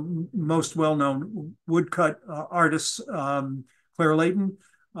 one of the most well-known woodcut artists, Claire Layton.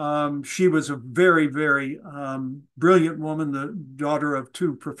 She was a very, very brilliant woman, the daughter of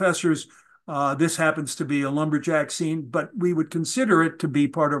two professors. This happens to be a lumberjack scene, but we would consider it to be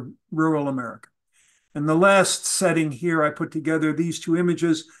part of rural America. And the last setting here, I put together these two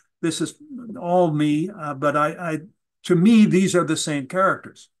images. This is all me, but to me, these are the same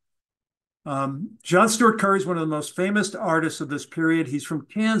characters. John Stuart Curry is one of the most famous artists of this period. He's from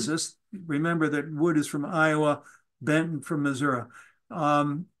Kansas. Remember that Wood is from Iowa, Benton from Missouri.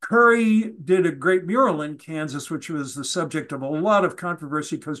 Curry did a great mural in Kansas, which was the subject of a lot of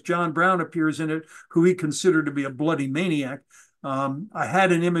controversy because John Brown appears in it, who he considered to be a bloody maniac. I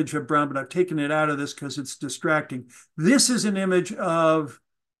had an image of Brown, but I've taken it out of this because it's distracting. This is an image of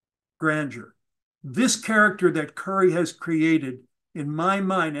grandeur. This character that Curry has created in my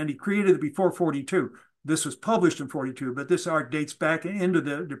mind, and he created it before 42. This was published in 42, but this art dates back into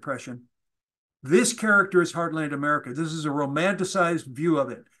the Depression. This character is Heartland America. This is a romanticized view of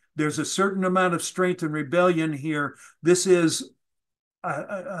it. There's a certain amount of strength and rebellion here. This is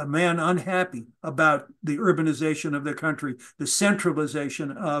a man unhappy about the urbanization of the country, the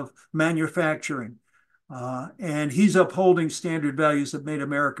centralization of manufacturing. And he's upholding standard values that made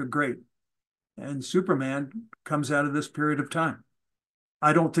America great. And Superman comes out of this period of time.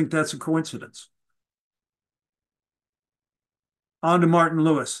 I don't think that's a coincidence. On to Martin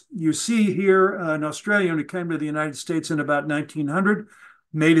Lewis. You see here an Australian who came to the United States in about 1900,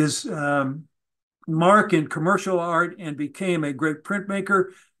 made his mark in commercial art and became a great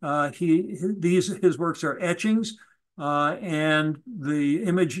printmaker. His works are etchings, and the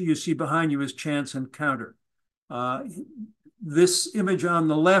image you see behind you is Chance Encounter. This image on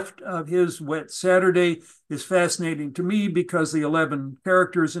the left of his Wet Saturday is fascinating to me because the 11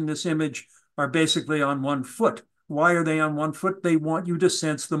 characters in this image are basically on one foot. Why are they on one foot? They want you to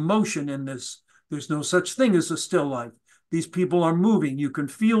sense the motion in this. There's no such thing as a still life. These people are moving. You can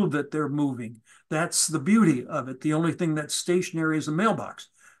feel that they're moving. That's the beauty of it. The only thing that's stationary is a mailbox.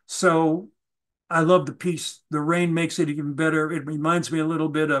 So I love the piece. The rain makes it even better. It reminds me a little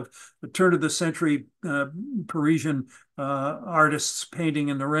bit of the turn of the century Parisian artists painting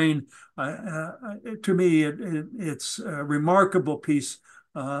in the rain. To me, it's a remarkable piece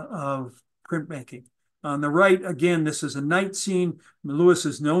of printmaking. On the right, again, this is a night scene. Lewis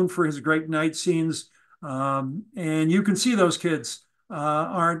is known for his great night scenes. And you can see those kids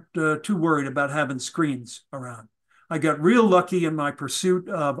aren't too worried about having screens around. I got real lucky in my pursuit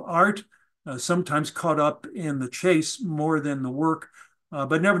of art, sometimes caught up in the chase more than the work,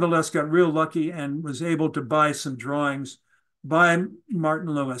 but nevertheless got real lucky and was able to buy some drawings by Martin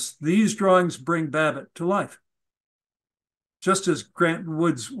Lewis. These drawings bring Babbitt to life. Just as Grant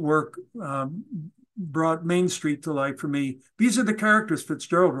Wood's work brought Main Street to life for me, these are the characters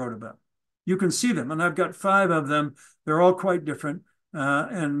Fitzgerald wrote about. You can see them, and I've got 5 of them. They're all quite different,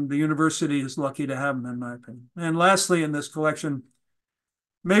 and the university is lucky to have them, in my opinion. And lastly, in this collection,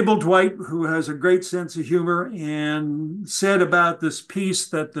 Mabel Dwight, who has a great sense of humor, and said about this piece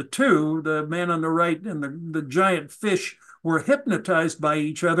that the two, the man on the right and the giant fish, were hypnotized by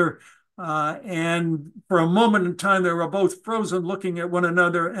each other. And for a moment in time, they were both frozen looking at one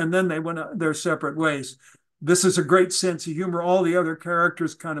another, and then they went their separate ways. This is a great sense of humor. All the other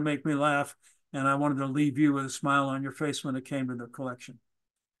characters kind of make me laugh, and I wanted to leave you with a smile on your face when it came to the collection.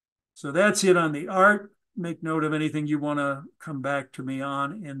 So that's it on the art. Make note of anything you want to come back to me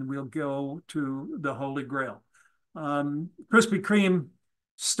on, and we'll go to the Holy Grail. Krispy Kreme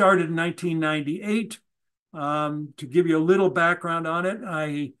started in 1998. To give you a little background on it,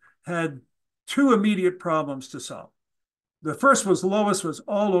 I had 2 immediate problems to solve. The first was Lois was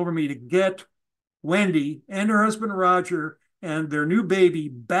all over me to get Wendy and her husband Roger and their new baby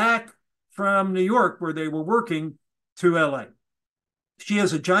back from New York, where they were working, to LA. She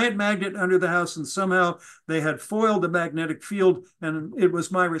has a giant magnet under the house, and somehow they had foiled the magnetic field, and it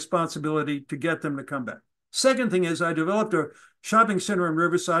was my responsibility to get them to come back. Second thing is I developed a shopping center in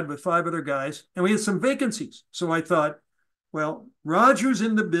Riverside with 5 other guys, and we had some vacancies. So I thought, well, Roger's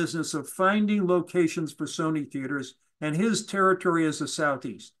in the business of finding locations for Sony theaters, and his territory is the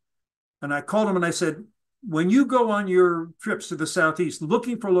Southeast. And I called him and I said, when you go on your trips to the Southeast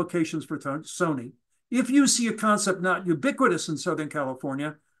looking for locations for Sony, if you see a concept not ubiquitous in Southern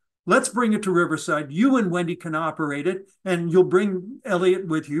California, let's bring it to Riverside. You and Wendy can operate it, and you'll bring Elliot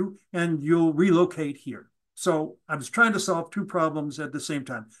with you, and you'll relocate here. So I was trying to solve two problems at the same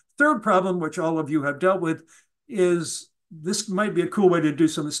time. Third problem, which all of you have dealt with, is this might be a cool way to do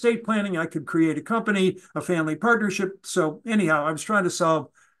some estate planning. I could create a company, a family partnership. So anyhow, I was trying to solve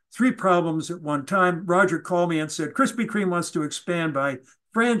three problems at one time. Roger called me and said, Krispy Kreme wants to expand by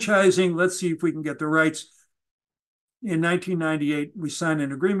franchising. Let's see if we can get the rights. In 1998, we signed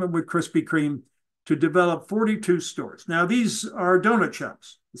an agreement with Krispy Kreme to develop 42 stores. Now, these are donut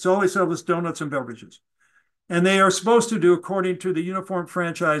shops. It's all they sell is donuts and beverages. And they are supposed to do, according to the Uniform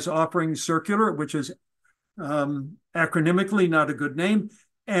Franchise Offering Circular, which is acronymically not a good name,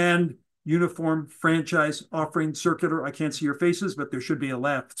 and Uniform Franchise Offering Circular. I can't see your faces, but there should be a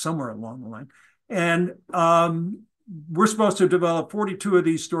laugh somewhere along the line. And we're supposed to develop 42 of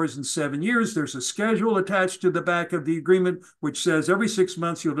these stores in 7 years. There's a schedule attached to the back of the agreement, which says every 6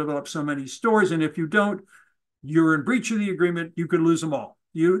 months you'll develop so many stores. And if you don't, you're in breach of the agreement. You could lose them all.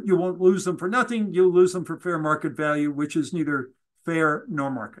 You won't lose them for nothing. You'll lose them for fair market value, which is neither fair nor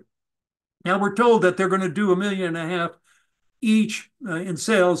market. Now we're told that they're going to do $1.5 million each in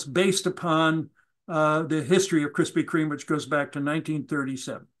sales based upon the history of Krispy Kreme, which goes back to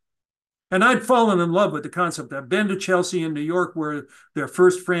 1937. And I'd fallen in love with the concept. I've been to Chelsea in New York, where their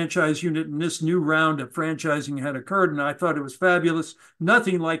first franchise unit in this new round of franchising had occurred, and I thought it was fabulous.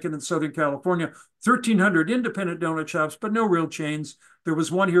 Nothing like it in Southern California. 1,300 independent donut shops, but no real chains. There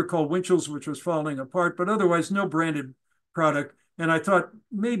was one here called Winchell's, which was falling apart, but otherwise no branded product. And I thought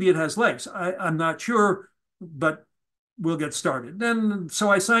maybe it has legs. I'm not sure, but we'll get started. Then, so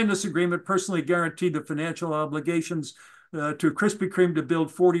I signed this agreement, personally guaranteed the financial obligations to Krispy Kreme to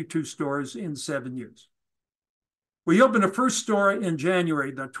build 42 stores in 7 years. We opened the first store in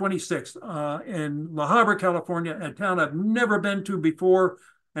January, the 26th, in La Habra, California, a town I've never been to before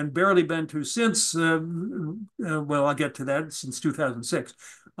and barely been to since, well, I'll get to that, since 2006.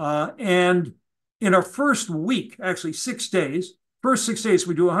 And in our first week, actually 6 days, first 6 days,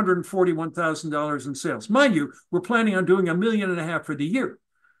 we do $141,000 in sales. Mind you, we're planning on doing $1.5 million for the year.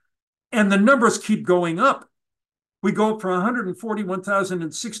 And the numbers keep going up. We go up from $141,000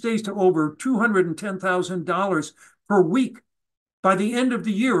 in 6 days to over $210,000 per week. By the end of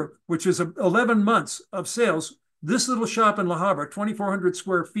the year, which is 11 months of sales, this little shop in La Habra, 2,400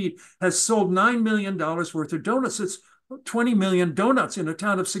 square feet, has sold $9 million worth of donuts. It's 20 million donuts in a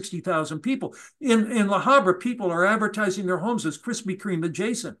town of 60,000 people. In La Habra, people are advertising their homes as Krispy Kreme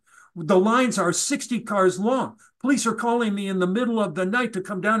adjacent. The lines are 60 cars long. Police are calling me in the middle of the night to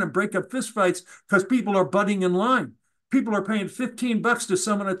come down and break up fistfights because people are butting in line. People are paying $15 to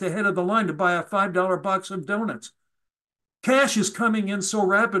someone at the head of the line to buy a $5 box of donuts. Cash is coming in so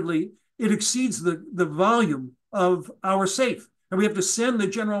rapidly, it exceeds the volume of our safe. And we have to send the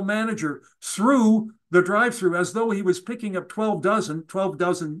general manager through the drive-through as though he was picking up 12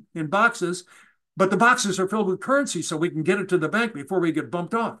 dozen in boxes, but the boxes are filled with currency so we can get it to the bank before we get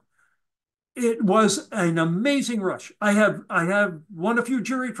bumped off. It was an amazing rush. I have won a few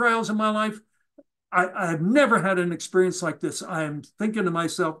jury trials in my life. I've never had an experience like this. I'm thinking to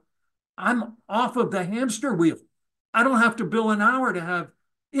myself, I'm off of the hamster wheel. I don't have to bill an hour to have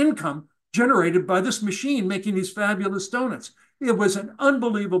income generated by this machine making these fabulous donuts. It was an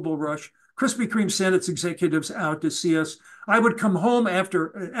unbelievable rush. Krispy Kreme sent its executives out to see us. I would come home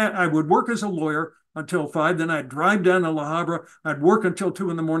after, I would work as a lawyer until 5, then I'd drive down to La Habra, I'd work until 2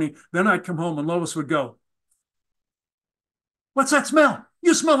 in the morning, then I'd come home and Lois would go, "What's that smell?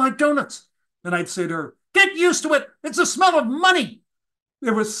 You smell like donuts." And I'd say to her, "Get used to it. It's the smell of money."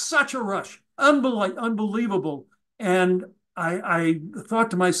 There was such a rush, unbelievable. And I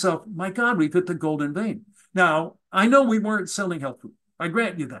thought to myself, my God, we've hit the golden vein. Now, I know we weren't selling health food. I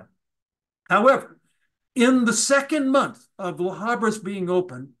grant you that. However, in the second month of La Habra's being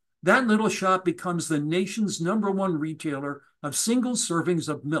open, that little shop becomes the nation's #1 retailer of single servings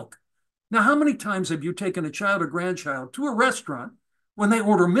of milk. Now, how many times have you taken a child or grandchild to a restaurant when they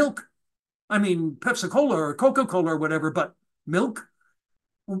order milk? I mean, Pepsi-Cola or Coca-Cola or whatever, but milk?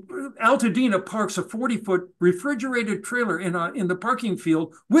 Altadena parks a 40-foot refrigerated trailer in the parking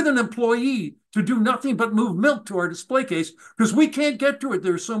field with an employee to do nothing but move milk to our display case because we can't get to it.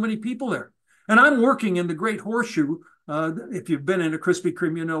 There's so many people there. And I'm working in the Great Horseshoe. If you've been in a Krispy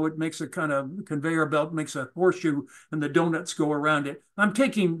Kreme, you know it makes a kind of conveyor belt, makes a horseshoe, and the donuts go around it. I'm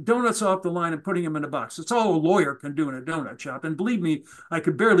taking donuts off the line and putting them in a box. It's all a lawyer can do in a donut shop. And believe me, I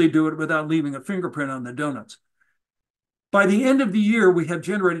could barely do it without leaving a fingerprint on the donuts. By the end of the year, we have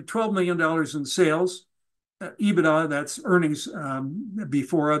generated $12 million in sales. EBITDA, that's earnings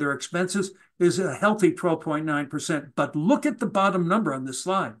before other expenses, is a healthy 12.9%. But look at the bottom number on this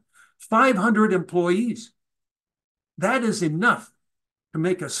slide, 500 employees. That is enough to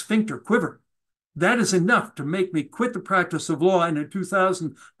make a sphincter quiver. That is enough to make me quit the practice of law. And in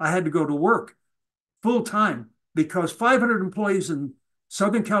 2000, I had to go to work full time because 500 employees in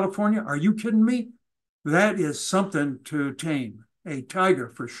Southern California, are you kidding me? That is something to tame, a tiger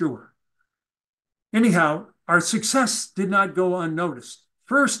for sure. Anyhow, our success did not go unnoticed.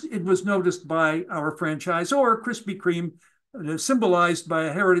 First, it was noticed by our franchisor, Krispy Kreme, symbolized by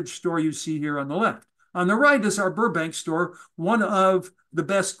a heritage store you see here on the left. On the right is our Burbank store, one of the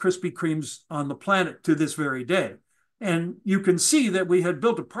best Krispy Kremes on the planet to this very day. And you can see that we had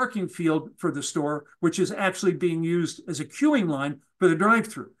built a parking field for the store, which is actually being used as a queuing line for the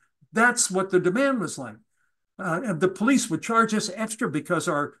drive-through. That's what the demand was like. And the police would charge us extra because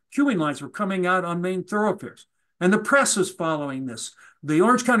our queuing lines were coming out on main thoroughfares. And the press is following this. The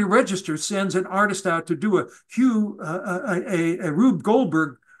Orange County Register sends an artist out to do a Rube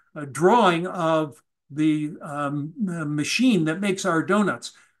Goldberg drawing of the machine that makes our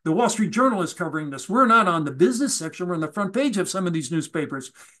donuts. The Wall Street Journal is covering this. We're not on the business section. We're on the front page of some of these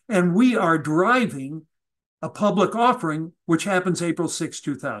newspapers. And we are driving a public offering, which happens April 6,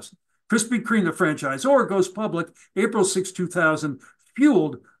 2000. Krispy Kreme, the franchisor, goes public April 6, 2000,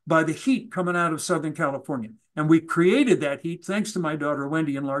 fueled by the heat coming out of Southern California. And we created that heat, thanks to my daughter,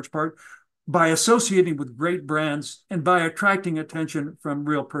 Wendy, in large part, by associating with great brands and by attracting attention from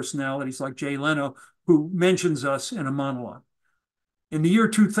real personalities like Jay Leno, who mentions us in a monologue. In the year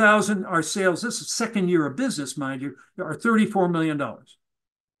 2000, our sales, this is the second year of business, mind you, are $34 million.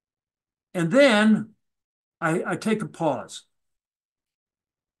 And then I take a pause.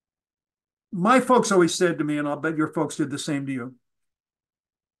 My folks always said to me, and I'll bet your folks did the same to you,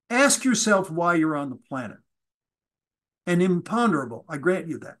 ask yourself why you're on the planet. And imponderable, I grant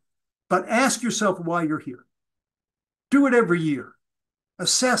you that. But ask yourself why you're here. Do it every year.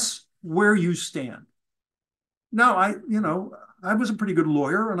 Assess where you stand. Now, I was a pretty good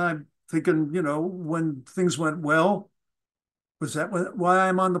lawyer, and I'm thinking, when things went well, was that why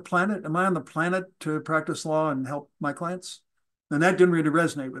I'm on the planet? Am I on the planet to practice law and help my clients? And that didn't really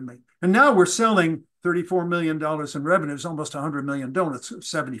resonate with me. And now we're selling $34 million in revenues, almost 100 million donuts,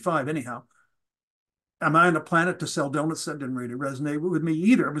 75 anyhow. Am I on the planet to sell donuts? That didn't really resonate with me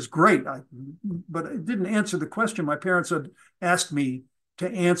either. It was great, but it didn't answer the question my parents had asked me to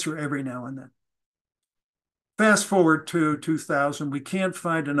answer every now and then. Fast forward to 2000, we can't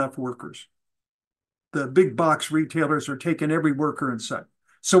find enough workers. The big box retailers are taking every worker in sight.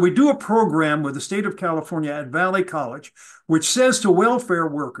 So we do a program with the state of California at Valley College, which says to welfare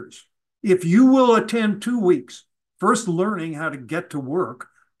workers, if you will attend 2 weeks, first learning how to get to work,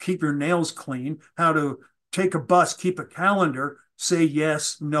 keep your nails clean, how to take a bus, keep a calendar, say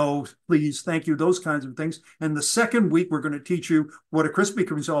yes, no, please, thank you, those kinds of things. And the second week, we're going to teach you what a Krispy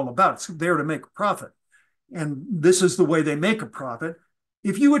Kreme is all about. It's there to make a profit. And this is the way they make a profit.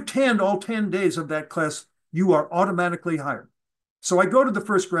 If you attend all 10 days of that class, you are automatically hired. So I go to the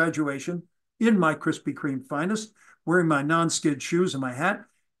first graduation in my Krispy Kreme finest, wearing my non-skid shoes and my hat.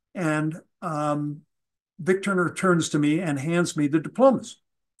 And Vic Turner turns to me and hands me the diplomas,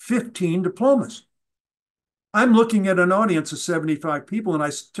 15 diplomas. I'm looking at an audience of 75 people, and I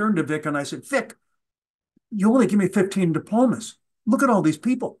turned to Vic and I said, Vic, you only give me 15 diplomas. Look at all these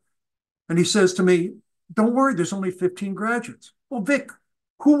people. And he says to me, don't worry, there's only 15 graduates. Well, Vic,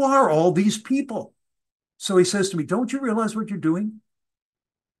 who are all these people? So he says to me, don't you realize what you're doing?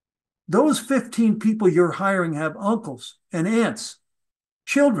 Those 15 people you're hiring have uncles and aunts,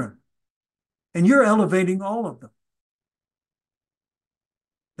 children, and you're elevating all of them.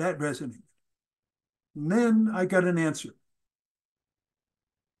 That resonated. And then I got an answer.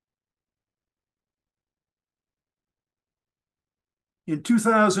 In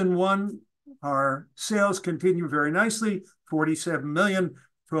 2001, our sales continued very nicely, 47 million,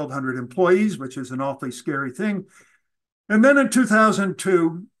 1,200 employees, which is an awfully scary thing. And then in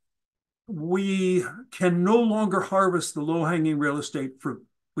 2002, we can no longer harvest the low-hanging real estate fruit.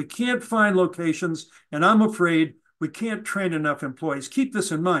 We can't find locations, and I'm afraid we can't train enough employees. Keep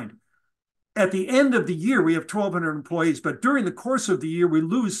this in mind. At the end of the year, we have 1,200 employees, but during the course of the year, we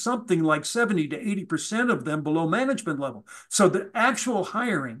lose something like 70 to 80% of them below management level. So the actual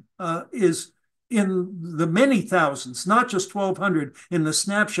hiring is in the many thousands, not just 1,200 in the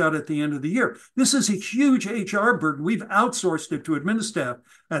snapshot at the end of the year. This is a huge HR burden. We've outsourced it to Administaff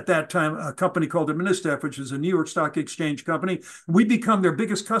at that time, a company called Administaff, which is a New York Stock Exchange company. We become their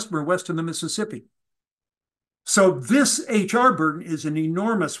biggest customer west of the Mississippi. So this HR burden is an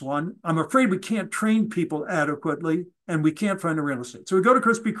enormous one. I'm afraid we can't train people adequately, and we can't find the real estate. So we go to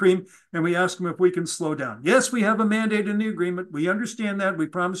Krispy Kreme and we ask them if we can slow down. Yes, we have a mandate in the agreement. We understand that. We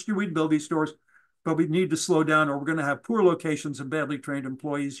promised you we'd build these stores, but we need to slow down or we're going to have poor locations and badly trained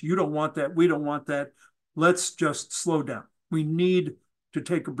employees. You don't want that. We don't want that. Let's just slow down. We need to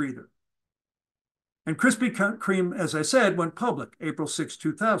take a breather. And Krispy Kreme, as I said, went public April 6,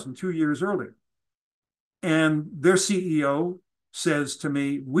 2000, 2 years earlier. And their CEO says to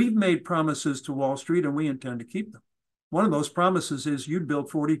me, we've made promises to Wall Street and we intend to keep them. One of those promises is you'd build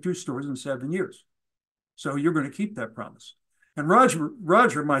 42 stores in 7 years. So you're going to keep that promise. And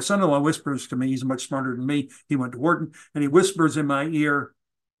Roger, my son-in-law, whispers to me, he's much smarter than me. He went to Wharton, and he whispers in my ear,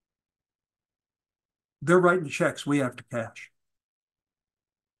 they're writing checks we have to cash.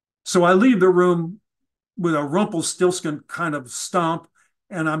 So I leave the room with a Rumpelstiltskin kind of stomp,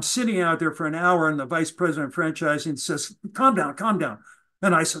 and I'm sitting out there for an hour, and the vice president of franchising says, calm down, calm down.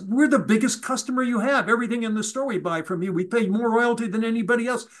 And I said, we're the biggest customer you have. Everything in the store we buy from you. We pay more royalty than anybody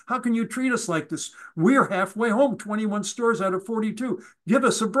else. How can you treat us like this? We're halfway home, 21 stores out of 42. Give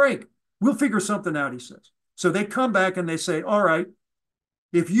us a break. We'll figure something out, he says. So they come back and they say, all right,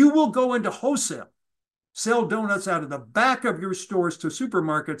 if you will go into wholesale, sell donuts out of the back of your stores to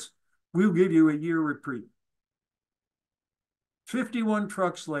supermarkets, we'll give you a year reprieve. 51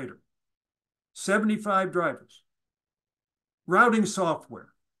 trucks later, 75 drivers, routing software,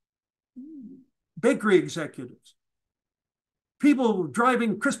 bakery executives, people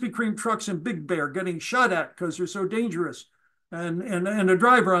driving Krispy Kreme trucks in Big Bear getting shot at because they're so dangerous, and a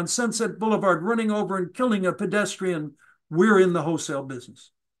driver on Sunset Boulevard running over and killing a pedestrian. We're in the wholesale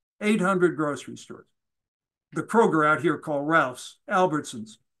business. 800 grocery stores. The Kroger out here called Ralph's,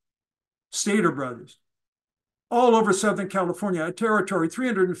 Albertsons, Stater Brothers, all over Southern California, a territory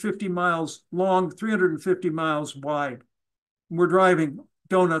 350 miles long, 350 miles wide. We're driving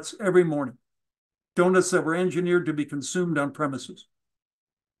donuts every morning, donuts that were engineered to be consumed on premises.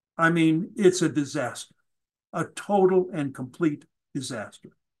 I mean, it's a disaster, a total and complete disaster.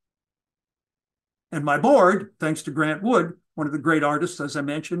 And my board, thanks to Grant Wood, one of the great artists, as I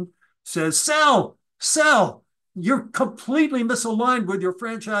mentioned, says, sell. You're completely misaligned with your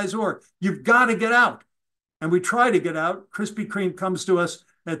franchisor. You've got to get out. And we try to get out. Krispy Kreme comes to us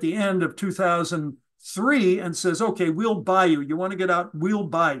at the end of 2003 and says, okay, we'll buy you. You want to get out? We'll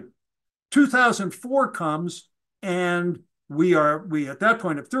buy you. 2004 comes, and we at that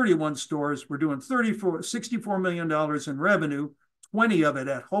point have 31 stores. We're doing $64 million in revenue, 20 of it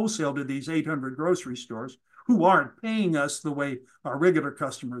at wholesale to these 800 grocery stores who aren't paying us the way our regular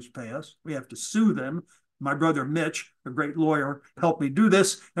customers pay us. We have to sue them. My brother Mitch, a great lawyer, helped me do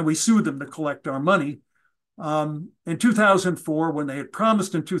this, and we sued them to collect our money. In 2004, when they had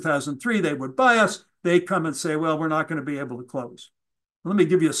promised in 2003 they would buy us, they come and say, well, we're not going to be able to close. Let me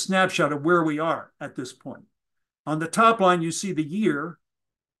give you a snapshot of where we are at this point. On the top line, you see the year.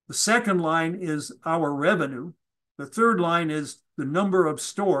 The second line is our revenue. The third line is the number of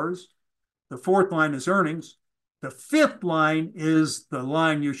stores. The fourth line is earnings. The fifth line is the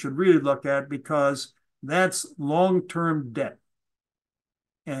line you should really look at because that's long-term debt.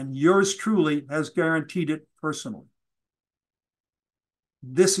 And yours truly has guaranteed it personally.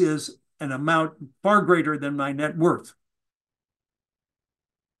 This is an amount far greater than my net worth.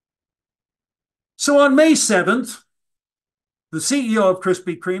 So on May 7th, the CEO of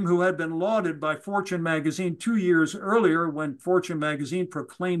Krispy Kreme, who had been lauded by Fortune magazine 2 years earlier when Fortune magazine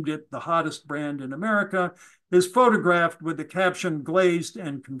proclaimed it the hottest brand in America, is photographed with the caption glazed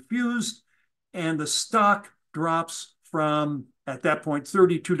and confused, and the stock drops from, at that point,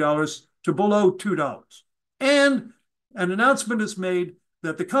 $32 to below $2. And an announcement is made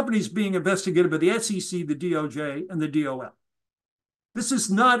that the company is being investigated by the SEC, the DOJ, and the DOL. This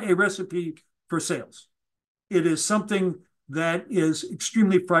is not a recipe for sales. It is something that is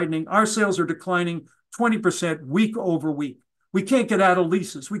extremely frightening. Our sales are declining 20% week over week. We can't get out of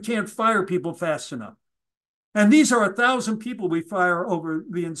leases. We can't fire people fast enough. And these are 1,000 people we fire over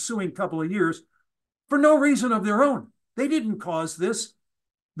the ensuing couple of years for no reason of their own. They didn't cause this.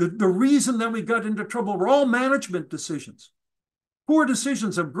 The reason that we got into trouble were all management decisions. Poor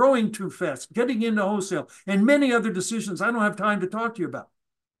decisions of growing too fast, getting into wholesale, and many other decisions I don't have time to talk to you about.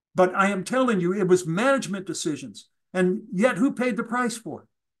 But I am telling you, it was management decisions. And yet, who paid the price for it?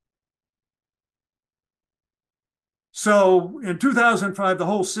 So in 2005, the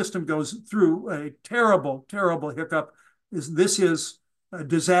whole system goes through a terrible, terrible hiccup. This is a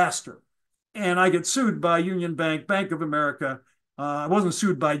disaster. And I get sued by Union Bank, Bank of America. I wasn't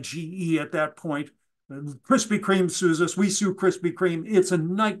sued by GE at that point. Krispy Kreme sues us. We sue Krispy Kreme. It's a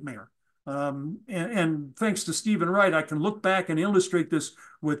nightmare. And thanks to Stephen Wright, I can look back and illustrate this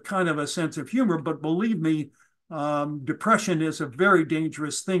with kind of a sense of humor. But believe me, depression is a very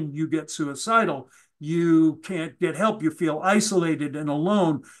dangerous thing. You get suicidal. You can't get help. You feel isolated and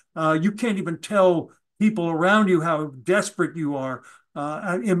alone. You can't even tell people around you how desperate you are.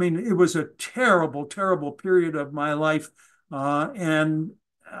 I mean, it was a terrible, terrible period of my life. And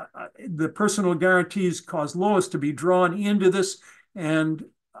the personal guarantees caused Lois to be drawn into this, and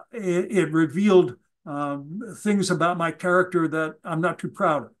it revealed things about my character that I'm not too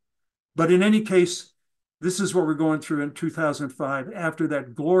proud of. But in any case, this is what we're going through in 2005. After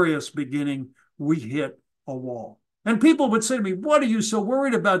that glorious beginning, we hit a wall. And people would say to me, what are you so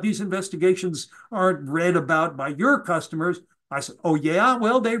worried about? These investigations aren't read about by your customers. I said, oh, yeah,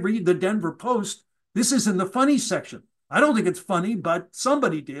 well, they read the Denver Post. This is in the funny section. I don't think it's funny, but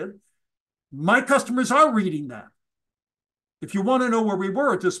somebody did. My customers are reading that. If you want to know where we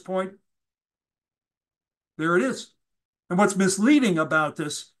were at this point, there it is. And what's misleading about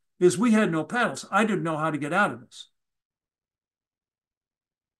this is we had no paddles. I didn't know how to get out of this.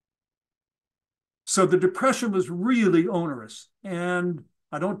 So the depression was really onerous. And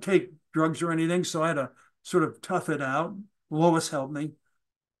I don't take drugs or anything, so I had to sort of tough it out. Lois helped me.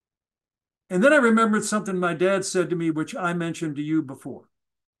 And then I remembered something my dad said to me, which I mentioned to you before.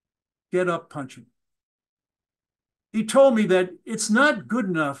 Get up punching. He told me that it's not good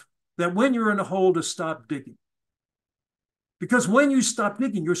enough that when you're in a hole to stop digging. Because when you stop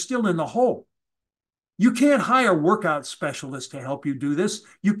digging, you're still in the hole. You can't hire workout specialists to help you do this.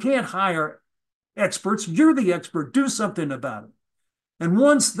 You can't hire experts. You're the expert. Do something about it. And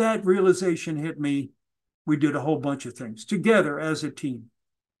once that realization hit me, we did a whole bunch of things together as a team.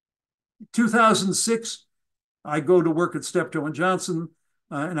 2006, I go to work at Steptoe and Johnson,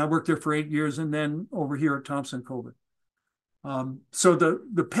 and I worked there for 8 years, and then over here at Thompson Coven. So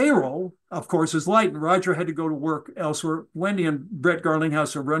the payroll, of course, is light, and Roger had to go to work elsewhere. Wendy and Brett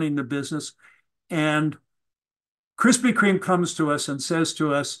Garlinghouse are running the business, and Krispy Kreme comes to us and says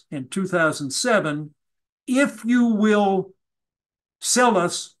to us in 2007, if you will sell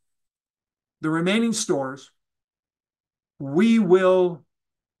us the remaining stores, you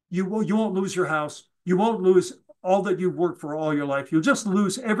won't lose your house. You won't lose all that you've worked for all your life. You'll just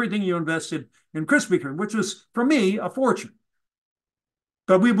lose everything you invested in Krispy Kreme, which was, for me, a fortune.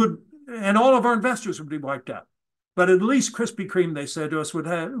 But we would, and all of our investors would be wiped out. But at least Krispy Kreme, they said to us,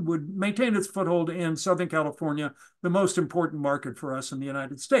 would maintain its foothold in Southern California, the most important market for us in the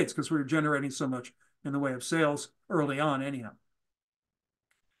United States, because we were generating so much in the way of sales early on anyhow.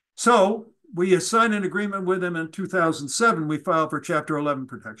 So we signed an agreement with them in 2007. We filed for Chapter 11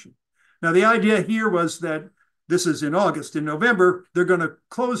 protection. Now, the idea here was that this is in August. In November, they're going to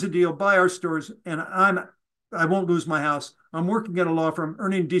close the deal, buy our stores, and I won't lose my house. I'm working at a law firm,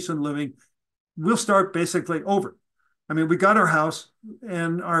 earning a decent living. We'll start basically over. I mean, we got our house,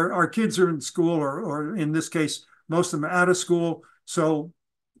 and our kids are in school, or in this case, most of them are out of school. So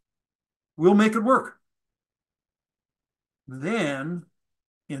we'll make it work. Then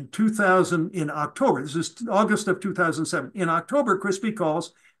in October, this is August of 2007. In October, Krispy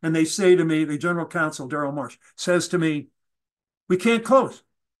calls and they say to me, the general counsel, Darrell Marsh, says to me, we can't close.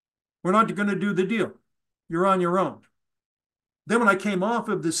 We're not going to do the deal. You're on your own. Then when I came off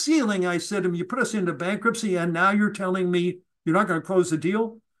of the ceiling, I said to him, you put us into bankruptcy and now you're telling me you're not going to close the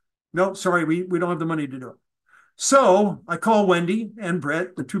deal? No, sorry, we don't have the money to do it. So I call Wendy and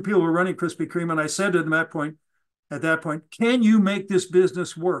Brett, the two people who were running Krispy Kreme, and I said to them at that point, can you make this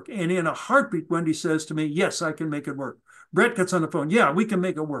business work? And in a heartbeat, Wendy says to me, yes, I can make it work. Brett gets on the phone, yeah, we can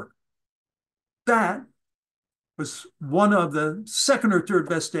make it work. That was one of the second or third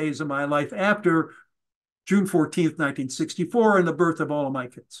best days of my life after June 14th, 1964, and the birth of all of my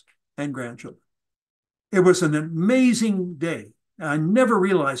kids and grandchildren. It was an amazing day. I never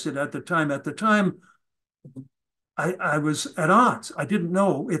realized it at the time. At the time, I was at odds. I didn't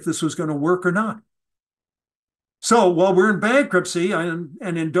know if this was going to work or not. So while we're in bankruptcy and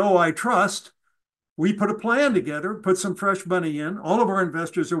in Doe I Trust, we put a plan together, put some fresh money in. All of our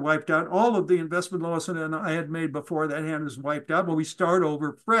investors are wiped out. All of the investment losses that I had made before that hand is wiped out, but we start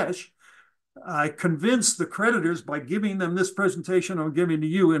over fresh. I convinced the creditors by giving them this presentation I'm giving to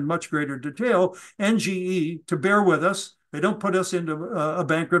you in much greater detail, and GE, to bear with us. They don't put us into a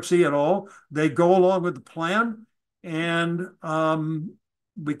bankruptcy at all. They go along with the plan, and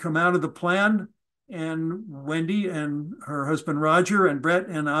we come out of the plan, and Wendy and her husband Roger and Brett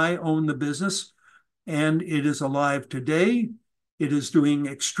and I own the business, and it is alive today. It is doing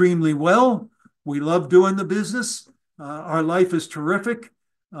extremely well. We love doing the business. Our life is terrific.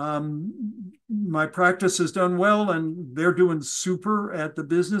 My practice has done well, and they're doing super at the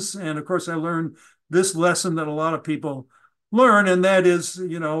business. And of course, I learned this lesson that a lot of people learn, and that is,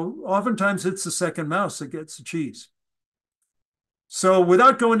 oftentimes it's the second mouse that gets the cheese. So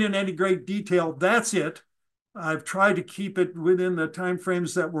without going into any great detail, that's it. I've tried to keep it within the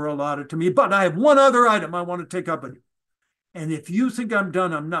timeframes that were allotted to me, but I have one other item I want to take up with you. And if you think I'm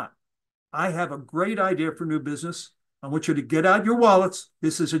done, I'm not. I have a great idea for new business. I want you to get out your wallets.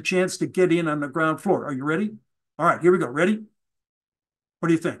 This is a chance to get in on the ground floor. Are you ready? All right, here we go. Ready? What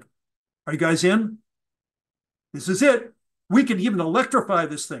do you think? Are you guys in? This is it. We could even electrify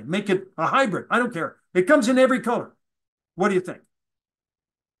this thing, make it a hybrid. I don't care. It comes in every color. What do you think?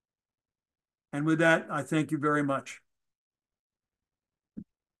 And with that, I thank you very much.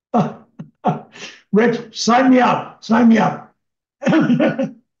 Rich, sign me up. Sign me up.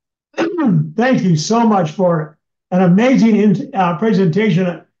 Thank you so much for an amazing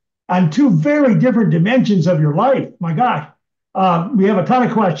presentation on two very different dimensions of your life. My God, we have a ton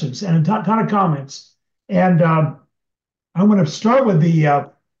of questions and a ton of comments, and I'm going to start with the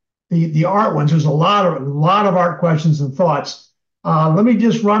art ones. There's a lot of art questions and thoughts. Let me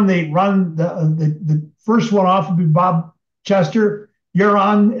just run the first one off. Will be Bob Chester. You're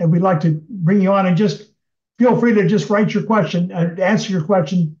on, and we'd like to bring you on, and just feel free to just write your question and answer your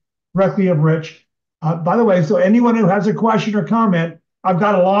question directly of Rich. By the way, so anyone who has a question or comment, I've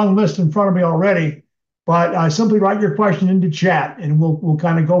got a long list in front of me already, but simply write your question into chat, and we'll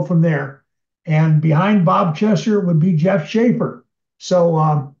kind of go from there. And behind Bob Chester would be Jeff Schaefer.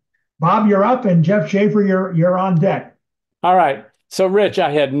 So Bob, you're up, and Jeff Schaefer, you're on deck. All right. So, Rich,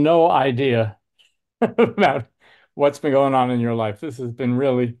 I had no idea about what's been going on in your life. This has been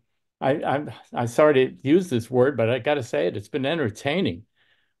really, I'm sorry to use this word, but I got to say it. It's been entertaining,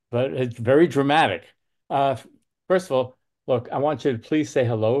 but it's very dramatic. First of all, look, I want you to please say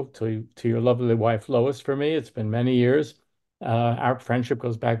hello to your lovely wife, Lois, for me. It's been many years. Our friendship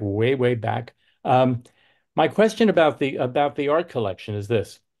goes back way, way back. My question about the art collection is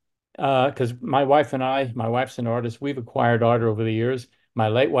this. Because my wife's an artist. We've acquired art over the years. My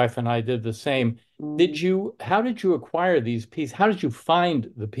late wife and I did the same. How did you acquire these pieces? How did you find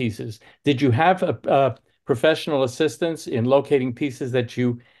the pieces? Did you have a professional assistance in locating pieces that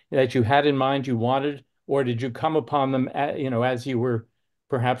you had in mind you wanted, or did you come upon them, as you were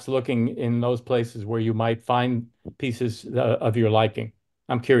perhaps looking in those places where you might find pieces of your liking?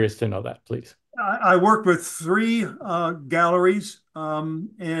 I'm curious to know that, please. I worked with three galleries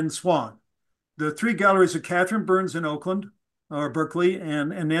and Swan. The three galleries are Catherine Burns in Oakland or Berkeley,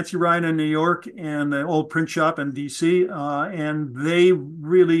 and Nancy Ryan in New York, and the old print shop in DC. And they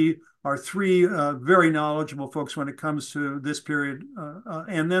really are three very knowledgeable folks when it comes to this period.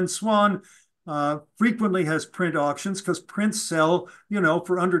 And then Swan frequently has print auctions because prints sell,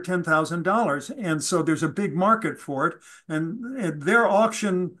 for under $10,000. And so there's a big market for it. And their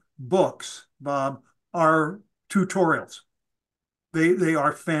auction books, Bob, are tutorials. They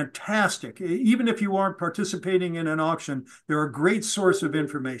are fantastic. Even if you aren't participating in an auction, they're a great source of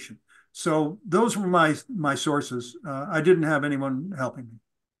information. So those were my sources. I didn't have anyone helping me.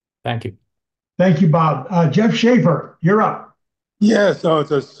 Thank you. Thank you, Bob. Jeff Schaefer, you're up. Yeah, so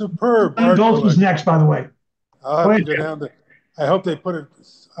it's a superb art Dolphin's next, by the way. I'll have to go down there. I hope they put it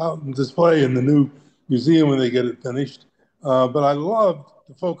out on display in the new museum when they get it finished. But I love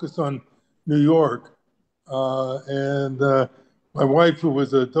to focus on New York. My wife, who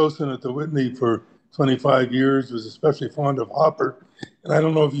was a docent at the Whitney for 25 years, was especially fond of Hopper. And I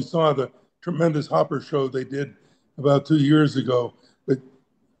don't know if you saw the tremendous Hopper show they did about 2 years ago, but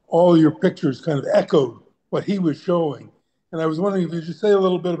all your pictures kind of echoed what he was showing. And I was wondering if you could say a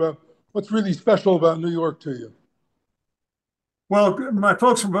little bit about what's really special about New York to you. Well, my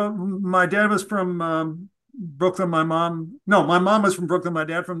dad was from Brooklyn. My mom was from Brooklyn, my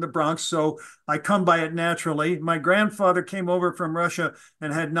dad from the Bronx, so I come by it naturally. My grandfather came over from Russia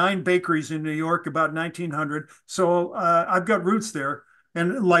and had 9 bakeries in New York about 1900, so I've got roots there.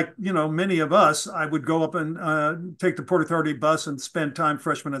 And like, many of us, I would go up and take the Port Authority bus and spend time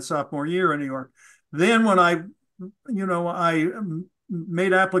freshman and sophomore year in New York. Then when I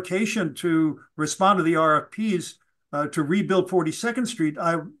made application to respond to the RFPs to rebuild 42nd Street,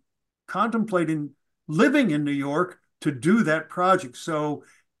 I contemplated living in New York to do that project. So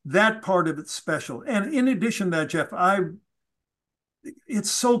that part of it's special. And in addition to that, Jeff,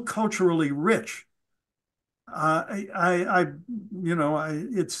 it's so culturally rich. It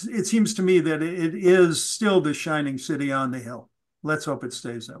seems to me that it is still the shining city on the hill. Let's hope it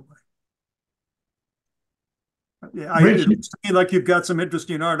stays that way. Yeah, it looks to me like you've got some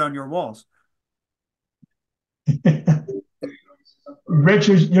interesting art on your walls. Rich,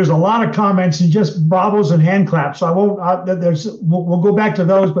 there's a lot of comments and just bravos and hand claps. So I won't. We'll go back to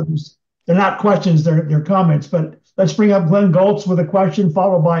those, but they're not questions. They're comments. But let's bring up Glenn Goltz with a question,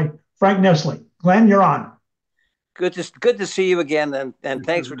 followed by Frank Nestle. Glenn, you're on. Good to see you again, and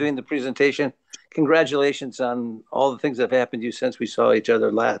thanks for doing the presentation. Congratulations on all the things that have happened to you since we saw each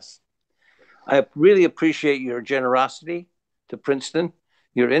other last. I really appreciate your generosity to Princeton,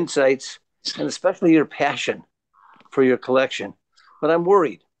 your insights, and especially your passion for your collection. But I'm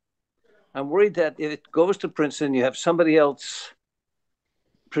worried. I'm worried that if it goes to Princeton, you have somebody else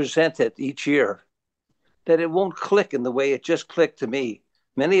present it each year, that it won't click in the way it just clicked to me.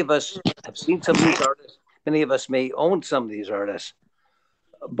 Many of us have seen some of these artists. Many of us may own some of these artists.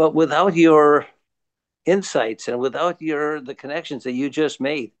 But without your insights and without the connections that you just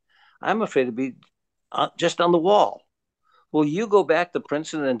made, I'm afraid to be just on the wall. Will you go back to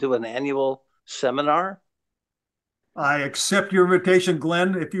Princeton and do an annual seminar? I accept your invitation,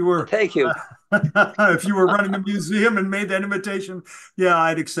 Glenn. If you were, thank you. If you were running a museum and made that invitation, yeah,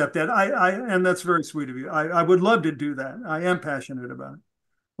 I'd accept that. And that's very sweet of you. I would love to do that. I am passionate about it.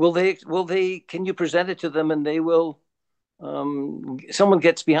 Will they, can you present it to them and they will, someone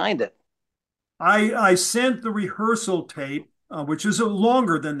gets behind it? I sent the rehearsal tape, which is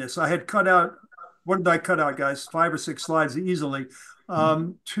longer than this. I had cut out, what did I cut out, guys? 5 or 6 slides easily,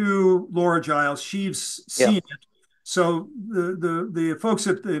 to Laura Giles. She's seen it. So the folks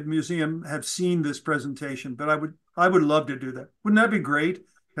at the museum have seen this presentation, but I would love to do that. Wouldn't that be great?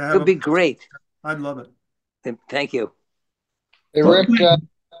 It would be great. I'd love it. Thank you. Hey, Rick,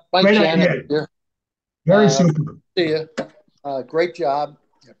 Mike Janet here. Very super. See you. Great job.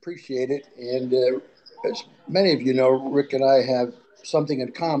 Appreciate it. And as many of you know, Rick and I have something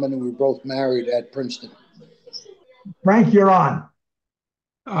in common, and we were both married at Princeton. Frank, you're on.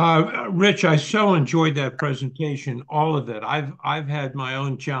 Rich, I so enjoyed that presentation, all of it. I've had my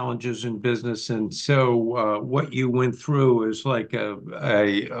own challenges in business, and so what you went through is like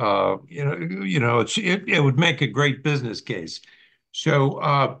it would make a great business case.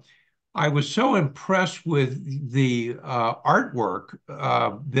 So I was so impressed with the artwork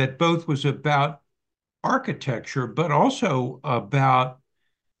that both was about architecture, but also about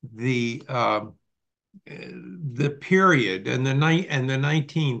the period and the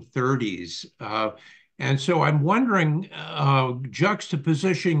 1930s. And so I'm wondering,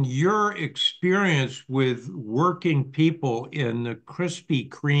 juxtaposition your experience with working people in the Krispy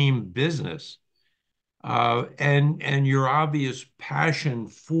Kreme business and your obvious passion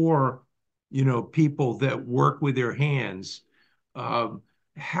for, people that work with their hands. How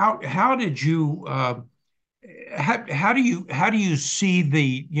did you how do you see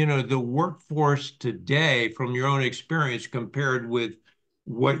the workforce today from your own experience compared with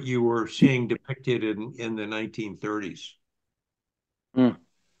what you were seeing depicted in the 1930s?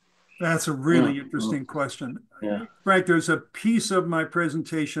 That's a really interesting question. Yeah. Frank, there's a piece of my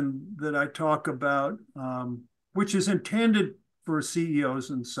presentation that I talk about, which is intended for CEOs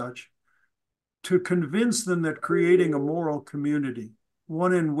and such, to convince them that creating a moral community,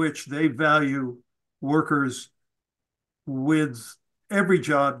 one in which they value workers with every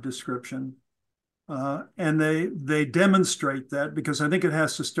job description, and they demonstrate that, because I think it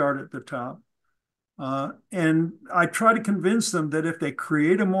has to start at the top. And I try to convince them that if they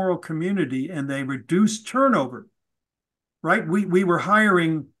create a moral community and they reduce turnover, right? We were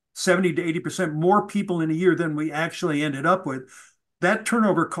hiring 70 to 80% more people in a year than we actually ended up with. That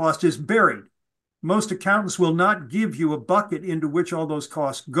turnover cost is buried. Most accountants will not give you a bucket into which all those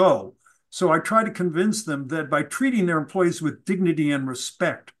costs go. So I try to convince them that by treating their employees with dignity and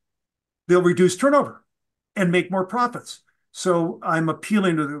respect, they'll reduce turnover and make more profits. So I'm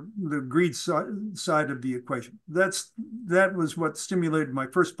appealing to the greed side of the equation. That was what stimulated my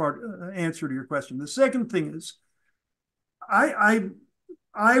first part answer to your question. The second thing is, I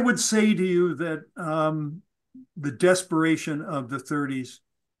would say to you that the desperation of the 30s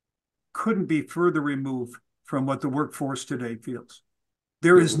couldn't be further removed from what the workforce today feels.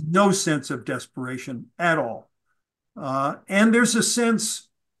 There is no sense of desperation at all. And there's a sense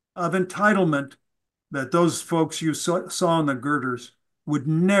of entitlement that those folks you saw in the girders would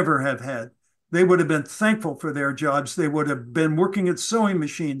never have had. They would have been thankful for their jobs. They would have been working at sewing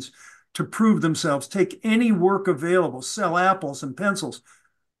machines to prove themselves, take any work available, sell apples and pencils.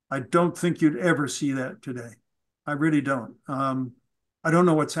 I don't think you'd ever see that today. I really don't. I don't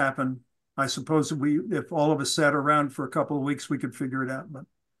know what's happened. I suppose if all of us sat around for a couple of weeks, we could figure it out, but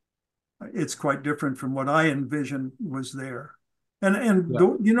it's quite different from what I envisioned was there. And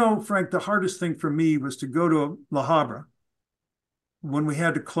yeah. Frank, the hardest thing for me was to go to La Habra when we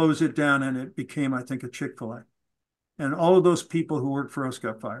had to close it down and it became, I think, a Chick-fil-A. and all of those people who worked for us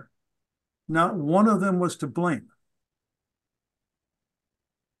got fired. Not one of them was to blame.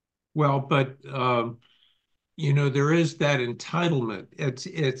 Well, but there is that entitlement.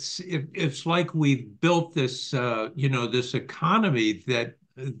 It's like we've built this this economy that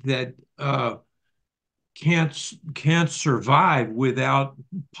can't survive without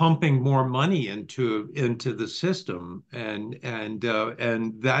pumping more money into the system, and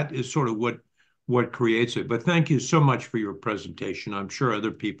that is sort of what creates it. But thank you so much for your presentation. I'm sure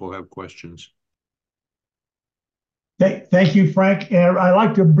other people have questions. Thank you, Frank. And I'd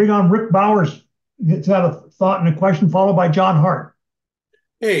like to bring on Rick Bowers to have a thought and a question, followed by John Hart.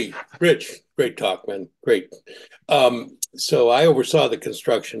 Hey, Rich, great talk, man. Great. So I oversaw the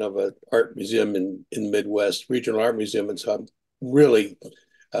construction of an art museum in the Midwest, regional art museum, and so I'm really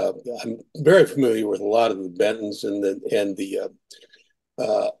I'm very familiar with a lot of the Bentons and the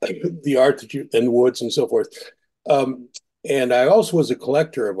art that and Woods and so forth. And I also was a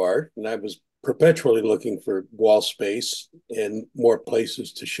collector of art, and I was perpetually looking for wall space and more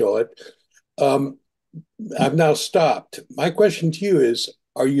places to show it. I've now stopped. My question to you is,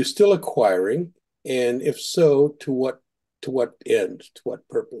 are you still acquiring? And if so, to what end, to what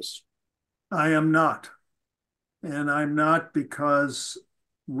purpose? I am not. And I'm not because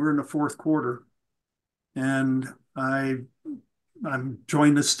we're in the fourth quarter. And I'm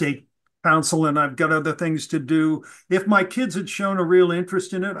joined the state council and I've got other things to do. If my kids had shown a real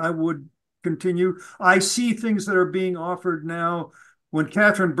interest in it, I would continue. I see things that are being offered now. When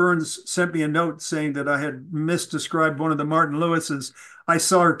Catherine Burns sent me a note saying that I had misdescribed one of the Martin Lewises, I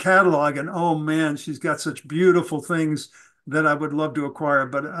saw her catalog and, oh man, she's got such beautiful things that I would love to acquire,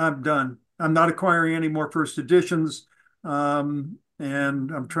 but I'm done. I'm not acquiring any more first editions, and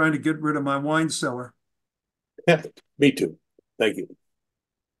I'm trying to get rid of my wine cellar. Yeah, me too. Thank you.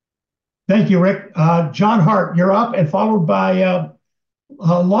 Thank you, Rick. John Hart, you're up, and followed by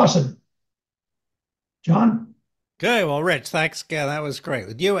Lawson. John? Okay, well, Rich, thanks again. That was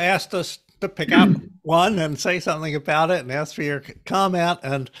great. You asked us to pick out one and say something about it and ask for your comment.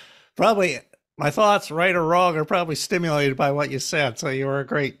 And probably my thoughts, right or wrong, are probably stimulated by what you said. So you were a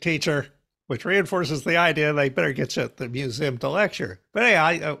great teacher, which reinforces the idea they better get you at the museum to lecture. But hey,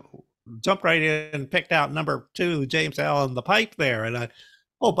 I jumped right in and picked out number 2, James Allen, the pipe there, and a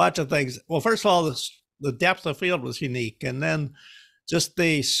whole bunch of things. Well, first of all, the depth of field was unique. And then just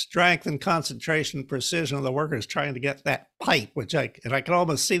the strength and concentration and precision of the workers trying to get that pipe, which I can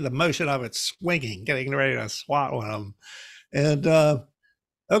almost see the motion of it swinging, getting ready to swat one of them. And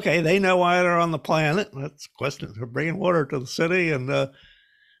okay, they know why they're on the planet. That's a question. They're bringing water to the city. And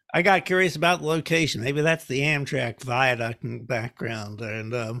I got curious about the location. Maybe that's the Amtrak viaduct in the background.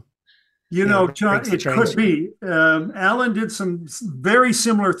 And John, it could be. Alan did some very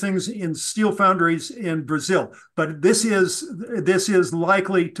similar things in steel foundries in Brazil, but this is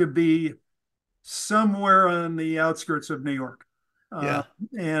likely to be somewhere on the outskirts of New York. Yeah.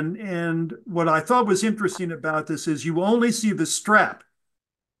 And what I thought was interesting about this is you only see the strap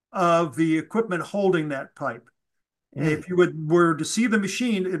of the equipment holding that pipe. Mm. If you were to see the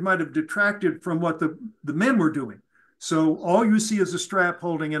machine, it might have detracted from what the men were doing. So all you see is a strap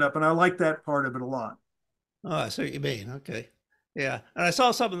holding it up, and I like that part of it a lot. Oh, I see what you mean. Okay. Yeah. And I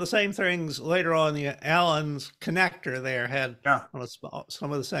saw some of the same things later on. The Allen's connector there had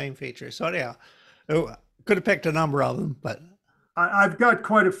some of the same features. So yeah, could have picked a number of them, but I've got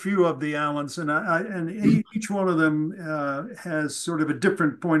quite a few of the Allens, and each one of them has sort of a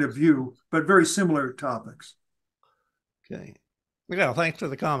different point of view, but very similar topics. Okay. Yeah, thanks for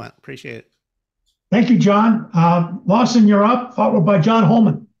the comment. Appreciate it. Thank you, John. Lawson, you're up, followed by John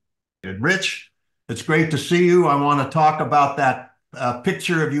Holman. Rich, it's great to see you. I want to talk about that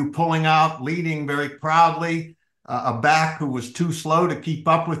picture of you pulling out, leading very proudly, a back who was too slow to keep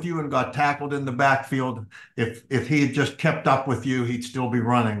up with you and got tackled in the backfield. If he had just kept up with you, he'd still be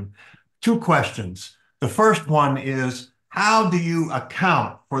running. 2 questions. The first one is, how do you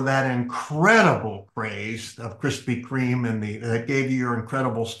account for that incredible praise of Krispy Kreme and that gave you your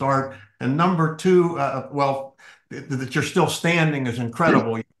incredible start? And number 2, that you're still standing is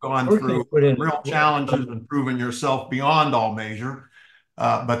incredible. You've gone through real challenges and proven yourself beyond all measure.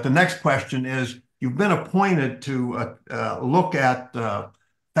 But the next question is, you've been appointed to look at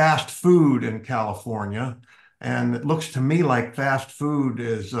fast food in California. And it looks to me like fast food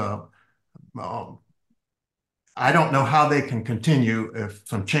is I don't know how they can continue if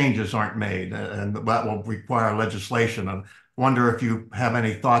some changes aren't made, and that will require legislation. I wonder if you have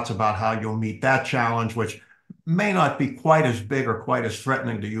any thoughts about how you'll meet that challenge, which may not be quite as big or quite as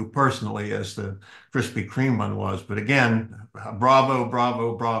threatening to you personally as the Krispy Kreme one was. But again, bravo,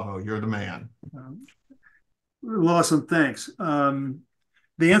 bravo, bravo. You're the man. Lawson, thanks.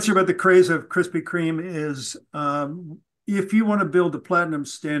 The answer about the craze of Krispy Kreme is if you want to build a platinum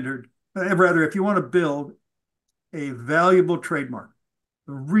standard, rather, if you want to build a valuable trademark,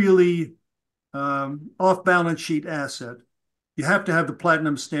 a really off-balance sheet asset, you have to have the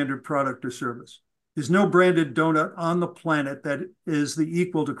platinum standard product or service. There's no branded donut on the planet that is the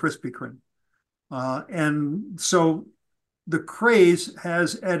equal to Krispy Kreme. And so the craze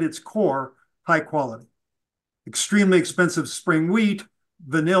has at its core high quality. Extremely expensive spring wheat,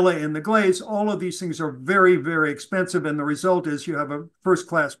 vanilla in the glaze, all of these things are very, very expensive. And the result is you have a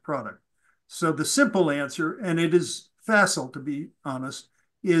first-class product. So the simple answer, and it is facile to be honest,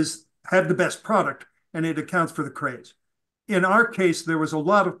 is have the best product, and it accounts for the craze. In our case, there was a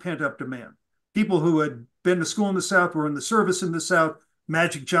lot of pent-up demand. People who had been to school in the South were in the service in the South.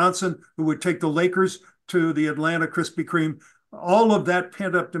 Magic Johnson, who would take the Lakers to the Atlanta Krispy Kreme. All of that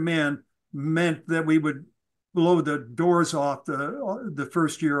pent-up demand meant that we would blow the doors off the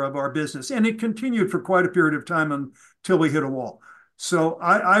first year of our business. And it continued for quite a period of time until we hit a wall. So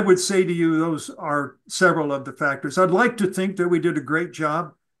I would say to you, those are several of the factors. I'd like to think that we did a great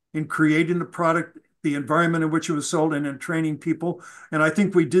job in creating the product, the environment in which it was sold, and in training people. And I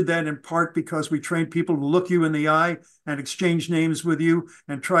think we did that in part because we trained people to look you in the eye and exchange names with you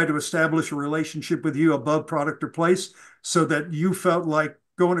and try to establish a relationship with you above product or place so that you felt like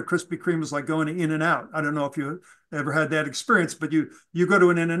going to Krispy Kreme was like going to In-N-Out. I don't know if you ever had that experience, but you go to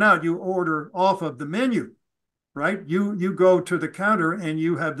an In-N-Out, you order off of the menu, right? You go to the counter and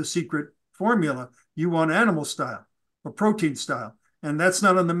you have the secret formula. You want animal style or protein style. And that's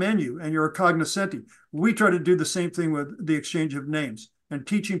not on the menu, and you're a cognoscenti. We try to do the same thing with the exchange of names and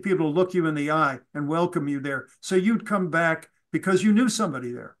teaching people to look you in the eye and welcome you there. So you'd come back because you knew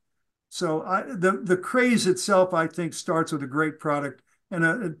somebody there. So the craze itself, I think, starts with a great product and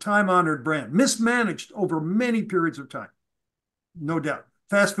a time-honored brand, mismanaged over many periods of time, no doubt.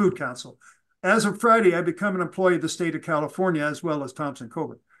 Fast Food Council. As of Friday, I become an employee of the state of California as well as Thompson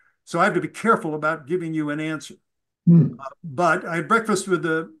Coburn. So I have to be careful about giving you an answer. But I had breakfast with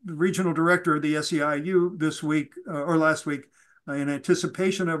the regional director of the SEIU this week or last week in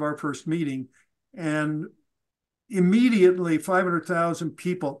anticipation of our first meeting. And immediately 500,000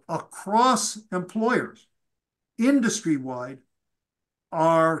 people across employers, industry-wide,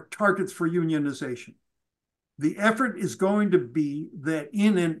 are targets for unionization. The effort is going to be that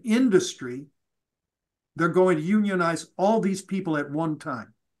in an industry, they're going to unionize all these people at one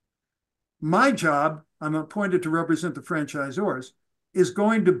time. My job, I'm appointed to represent the franchisors, is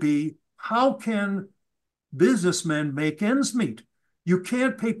going to be how can businessmen make ends meet? You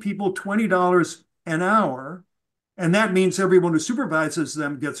can't pay people $20 an hour, and that means everyone who supervises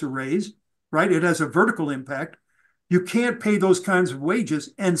them gets a raise, right? It has a vertical impact. You can't pay those kinds of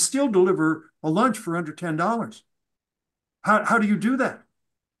wages and still deliver a lunch for under $10. How do you do that?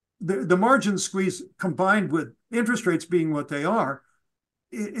 The margin squeeze combined with interest rates being what they are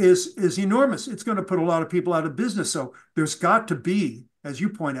is enormous. It's going to put a lot of people out of business. So there's got to be, as you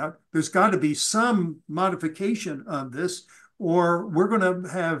point out, there's got to be some modification of this, or we're going to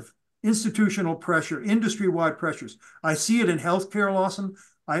have institutional pressure, industry-wide pressures. I see it in healthcare, Lawson.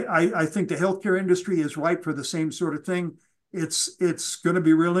 I think the healthcare industry is ripe for the same sort of thing. It's going to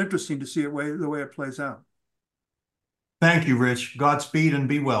be real interesting to see the way it plays out. Thank you, Rich. Godspeed and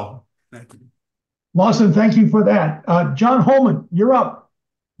be well. Thank you. Lawson, thank you for that. John Holman, you're up.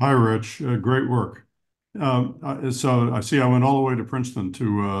 Hi, Rich. Great work. So I see I went all the way to Princeton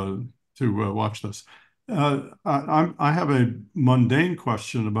to watch this. I have a mundane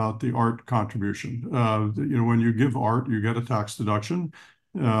question about the art contribution. When you give art, you get a tax deduction.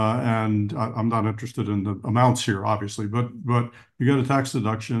 And I'm not interested in the amounts here, obviously, but you get a tax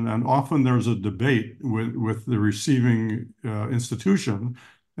deduction, and often there's a debate with the receiving institution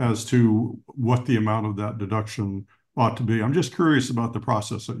as to what the amount of that deduction ought to be. I'm just curious about the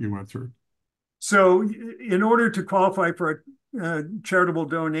process that you went through. So in order to qualify for a charitable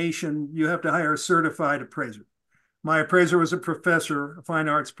donation, you have to hire a certified appraiser. My appraiser was a professor, a fine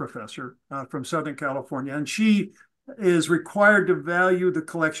arts professor from Southern California, and she is required to value the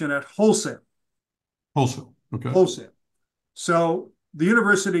collection at wholesale. Wholesale, okay. Wholesale. So the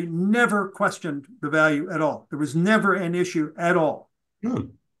university never questioned the value at all. There was never an issue at all.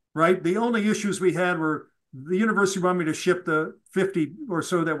 Good. Right? The only issues we had were the university wanted me to ship the 50 or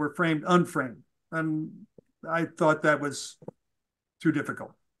so that were framed unframed. And I thought that was too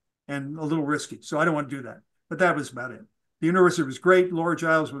difficult and a little risky. So I don't want to do that. But that was about it. The university was great. Laura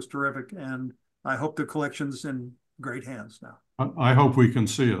Giles was terrific. And I hope the collection's in great hands now. I hope we can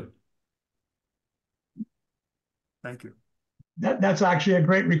see it. Thank you. That's actually a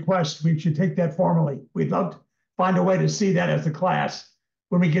great request. We should take that formally. We'd love find a way to see that as a class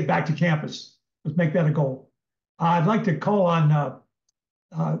when we get back to campus. Let's make that a goal. I'd like to call on,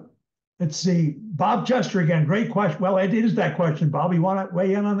 let's see, Bob Chester again. Great question. Well, it is that question, Bob. You want to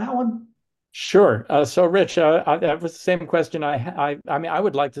weigh in on that one? Sure. So, Rich, that was the same question. I mean, I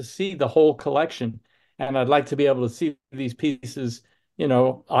would like to see the whole collection, and I'd like to be able to see these pieces,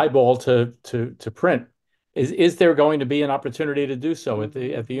 eyeball to print. Is there going to be an opportunity to do so at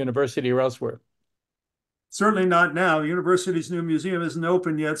the university or elsewhere? Certainly not now. The university's new museum isn't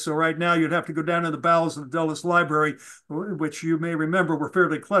open yet, so right now you'd have to go down in the bowels of the Dulles Library, which you may remember were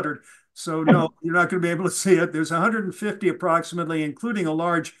fairly cluttered. So no, you're not going to be able to see it. There's 150 approximately, including a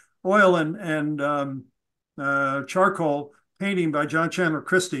large oil and charcoal painting by John Chandler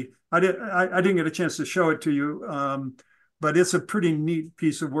Christie. I didn't get a chance to show it to you, but it's a pretty neat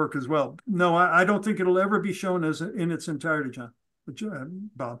piece of work as well. No, I don't think it'll ever be shown in its entirety,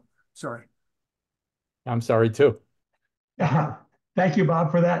 Bob. Sorry. I'm sorry too. Thank you, Bob,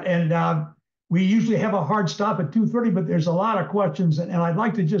 for that. And we usually have a hard stop at 2:30, but there's a lot of questions, and I'd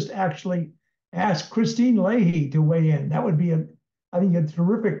like to just actually ask Christine Leahy to weigh in. That would be I think a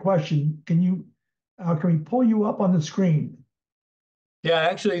terrific question. Can we pull you up on the screen? Yeah,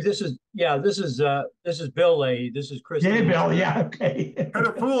 actually, this is Bill Leahy. This is Christine. Yeah, Bill. Yeah, okay. Kind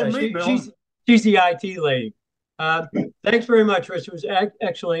of fooled me, Bill. She's the IT lady. Thanks very much, Rich. It was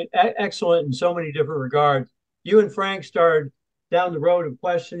excellent in so many different regards. You and Frank started down the road of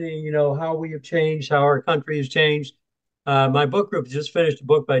questioning, how we have changed, how our country has changed. My book group just finished a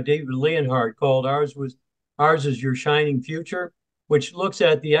book by David Leonhardt called Ours is Your Shining Future, which looks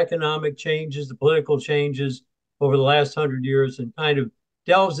at the economic changes, the political changes over the last 100 years and kind of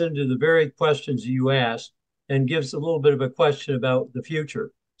delves into the very questions you asked and gives a little bit of a question about the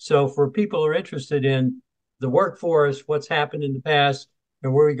future. So for people who are interested in the workforce, what's happened in the past,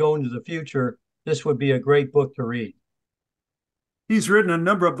 and where we go into the future, this would be a great book to read. He's written a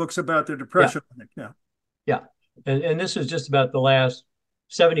number of books about the Depression. Yeah. And this is just about the last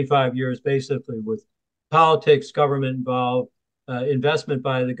 75 years, basically, with politics, government involved, investment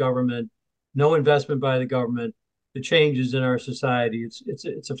by the government, no investment by the government, the changes in our society.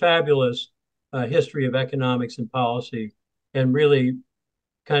 It's a fabulous history of economics and policy, and really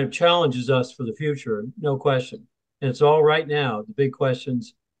kind of challenges us for the future, no question. And it's all right now. The big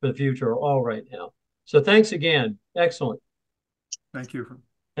questions for the future are all right now. So thanks again. Excellent. Thank you.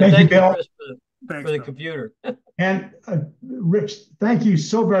 And thank you, Bill. Chris, for the computer. And Rich, thank you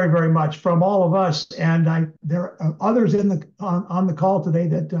so very, very much from all of us. And there are others on the call today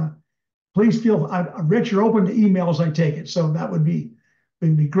that please feel, Rich, you're open to emails, I take it. So that would be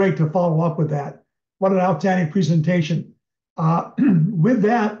great to follow up with that. What an outstanding presentation. With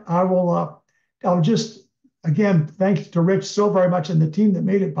that, I'll just, again, thanks to Rich so very much and the team that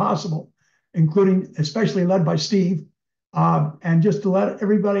made it possible, including, especially led by Steve. And just to let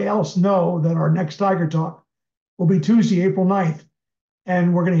everybody else know that our next Tiger Talk will be Tuesday, April 9th.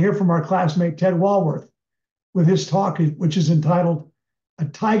 And we're going to hear from our classmate, Ted Walworth, with his talk, which is entitled, A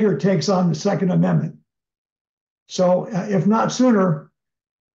Tiger Takes on the Second Amendment. So if not sooner,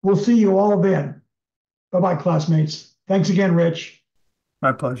 we'll see you all then. Bye-bye, classmates. Thanks again, Rich.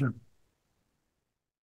 My pleasure.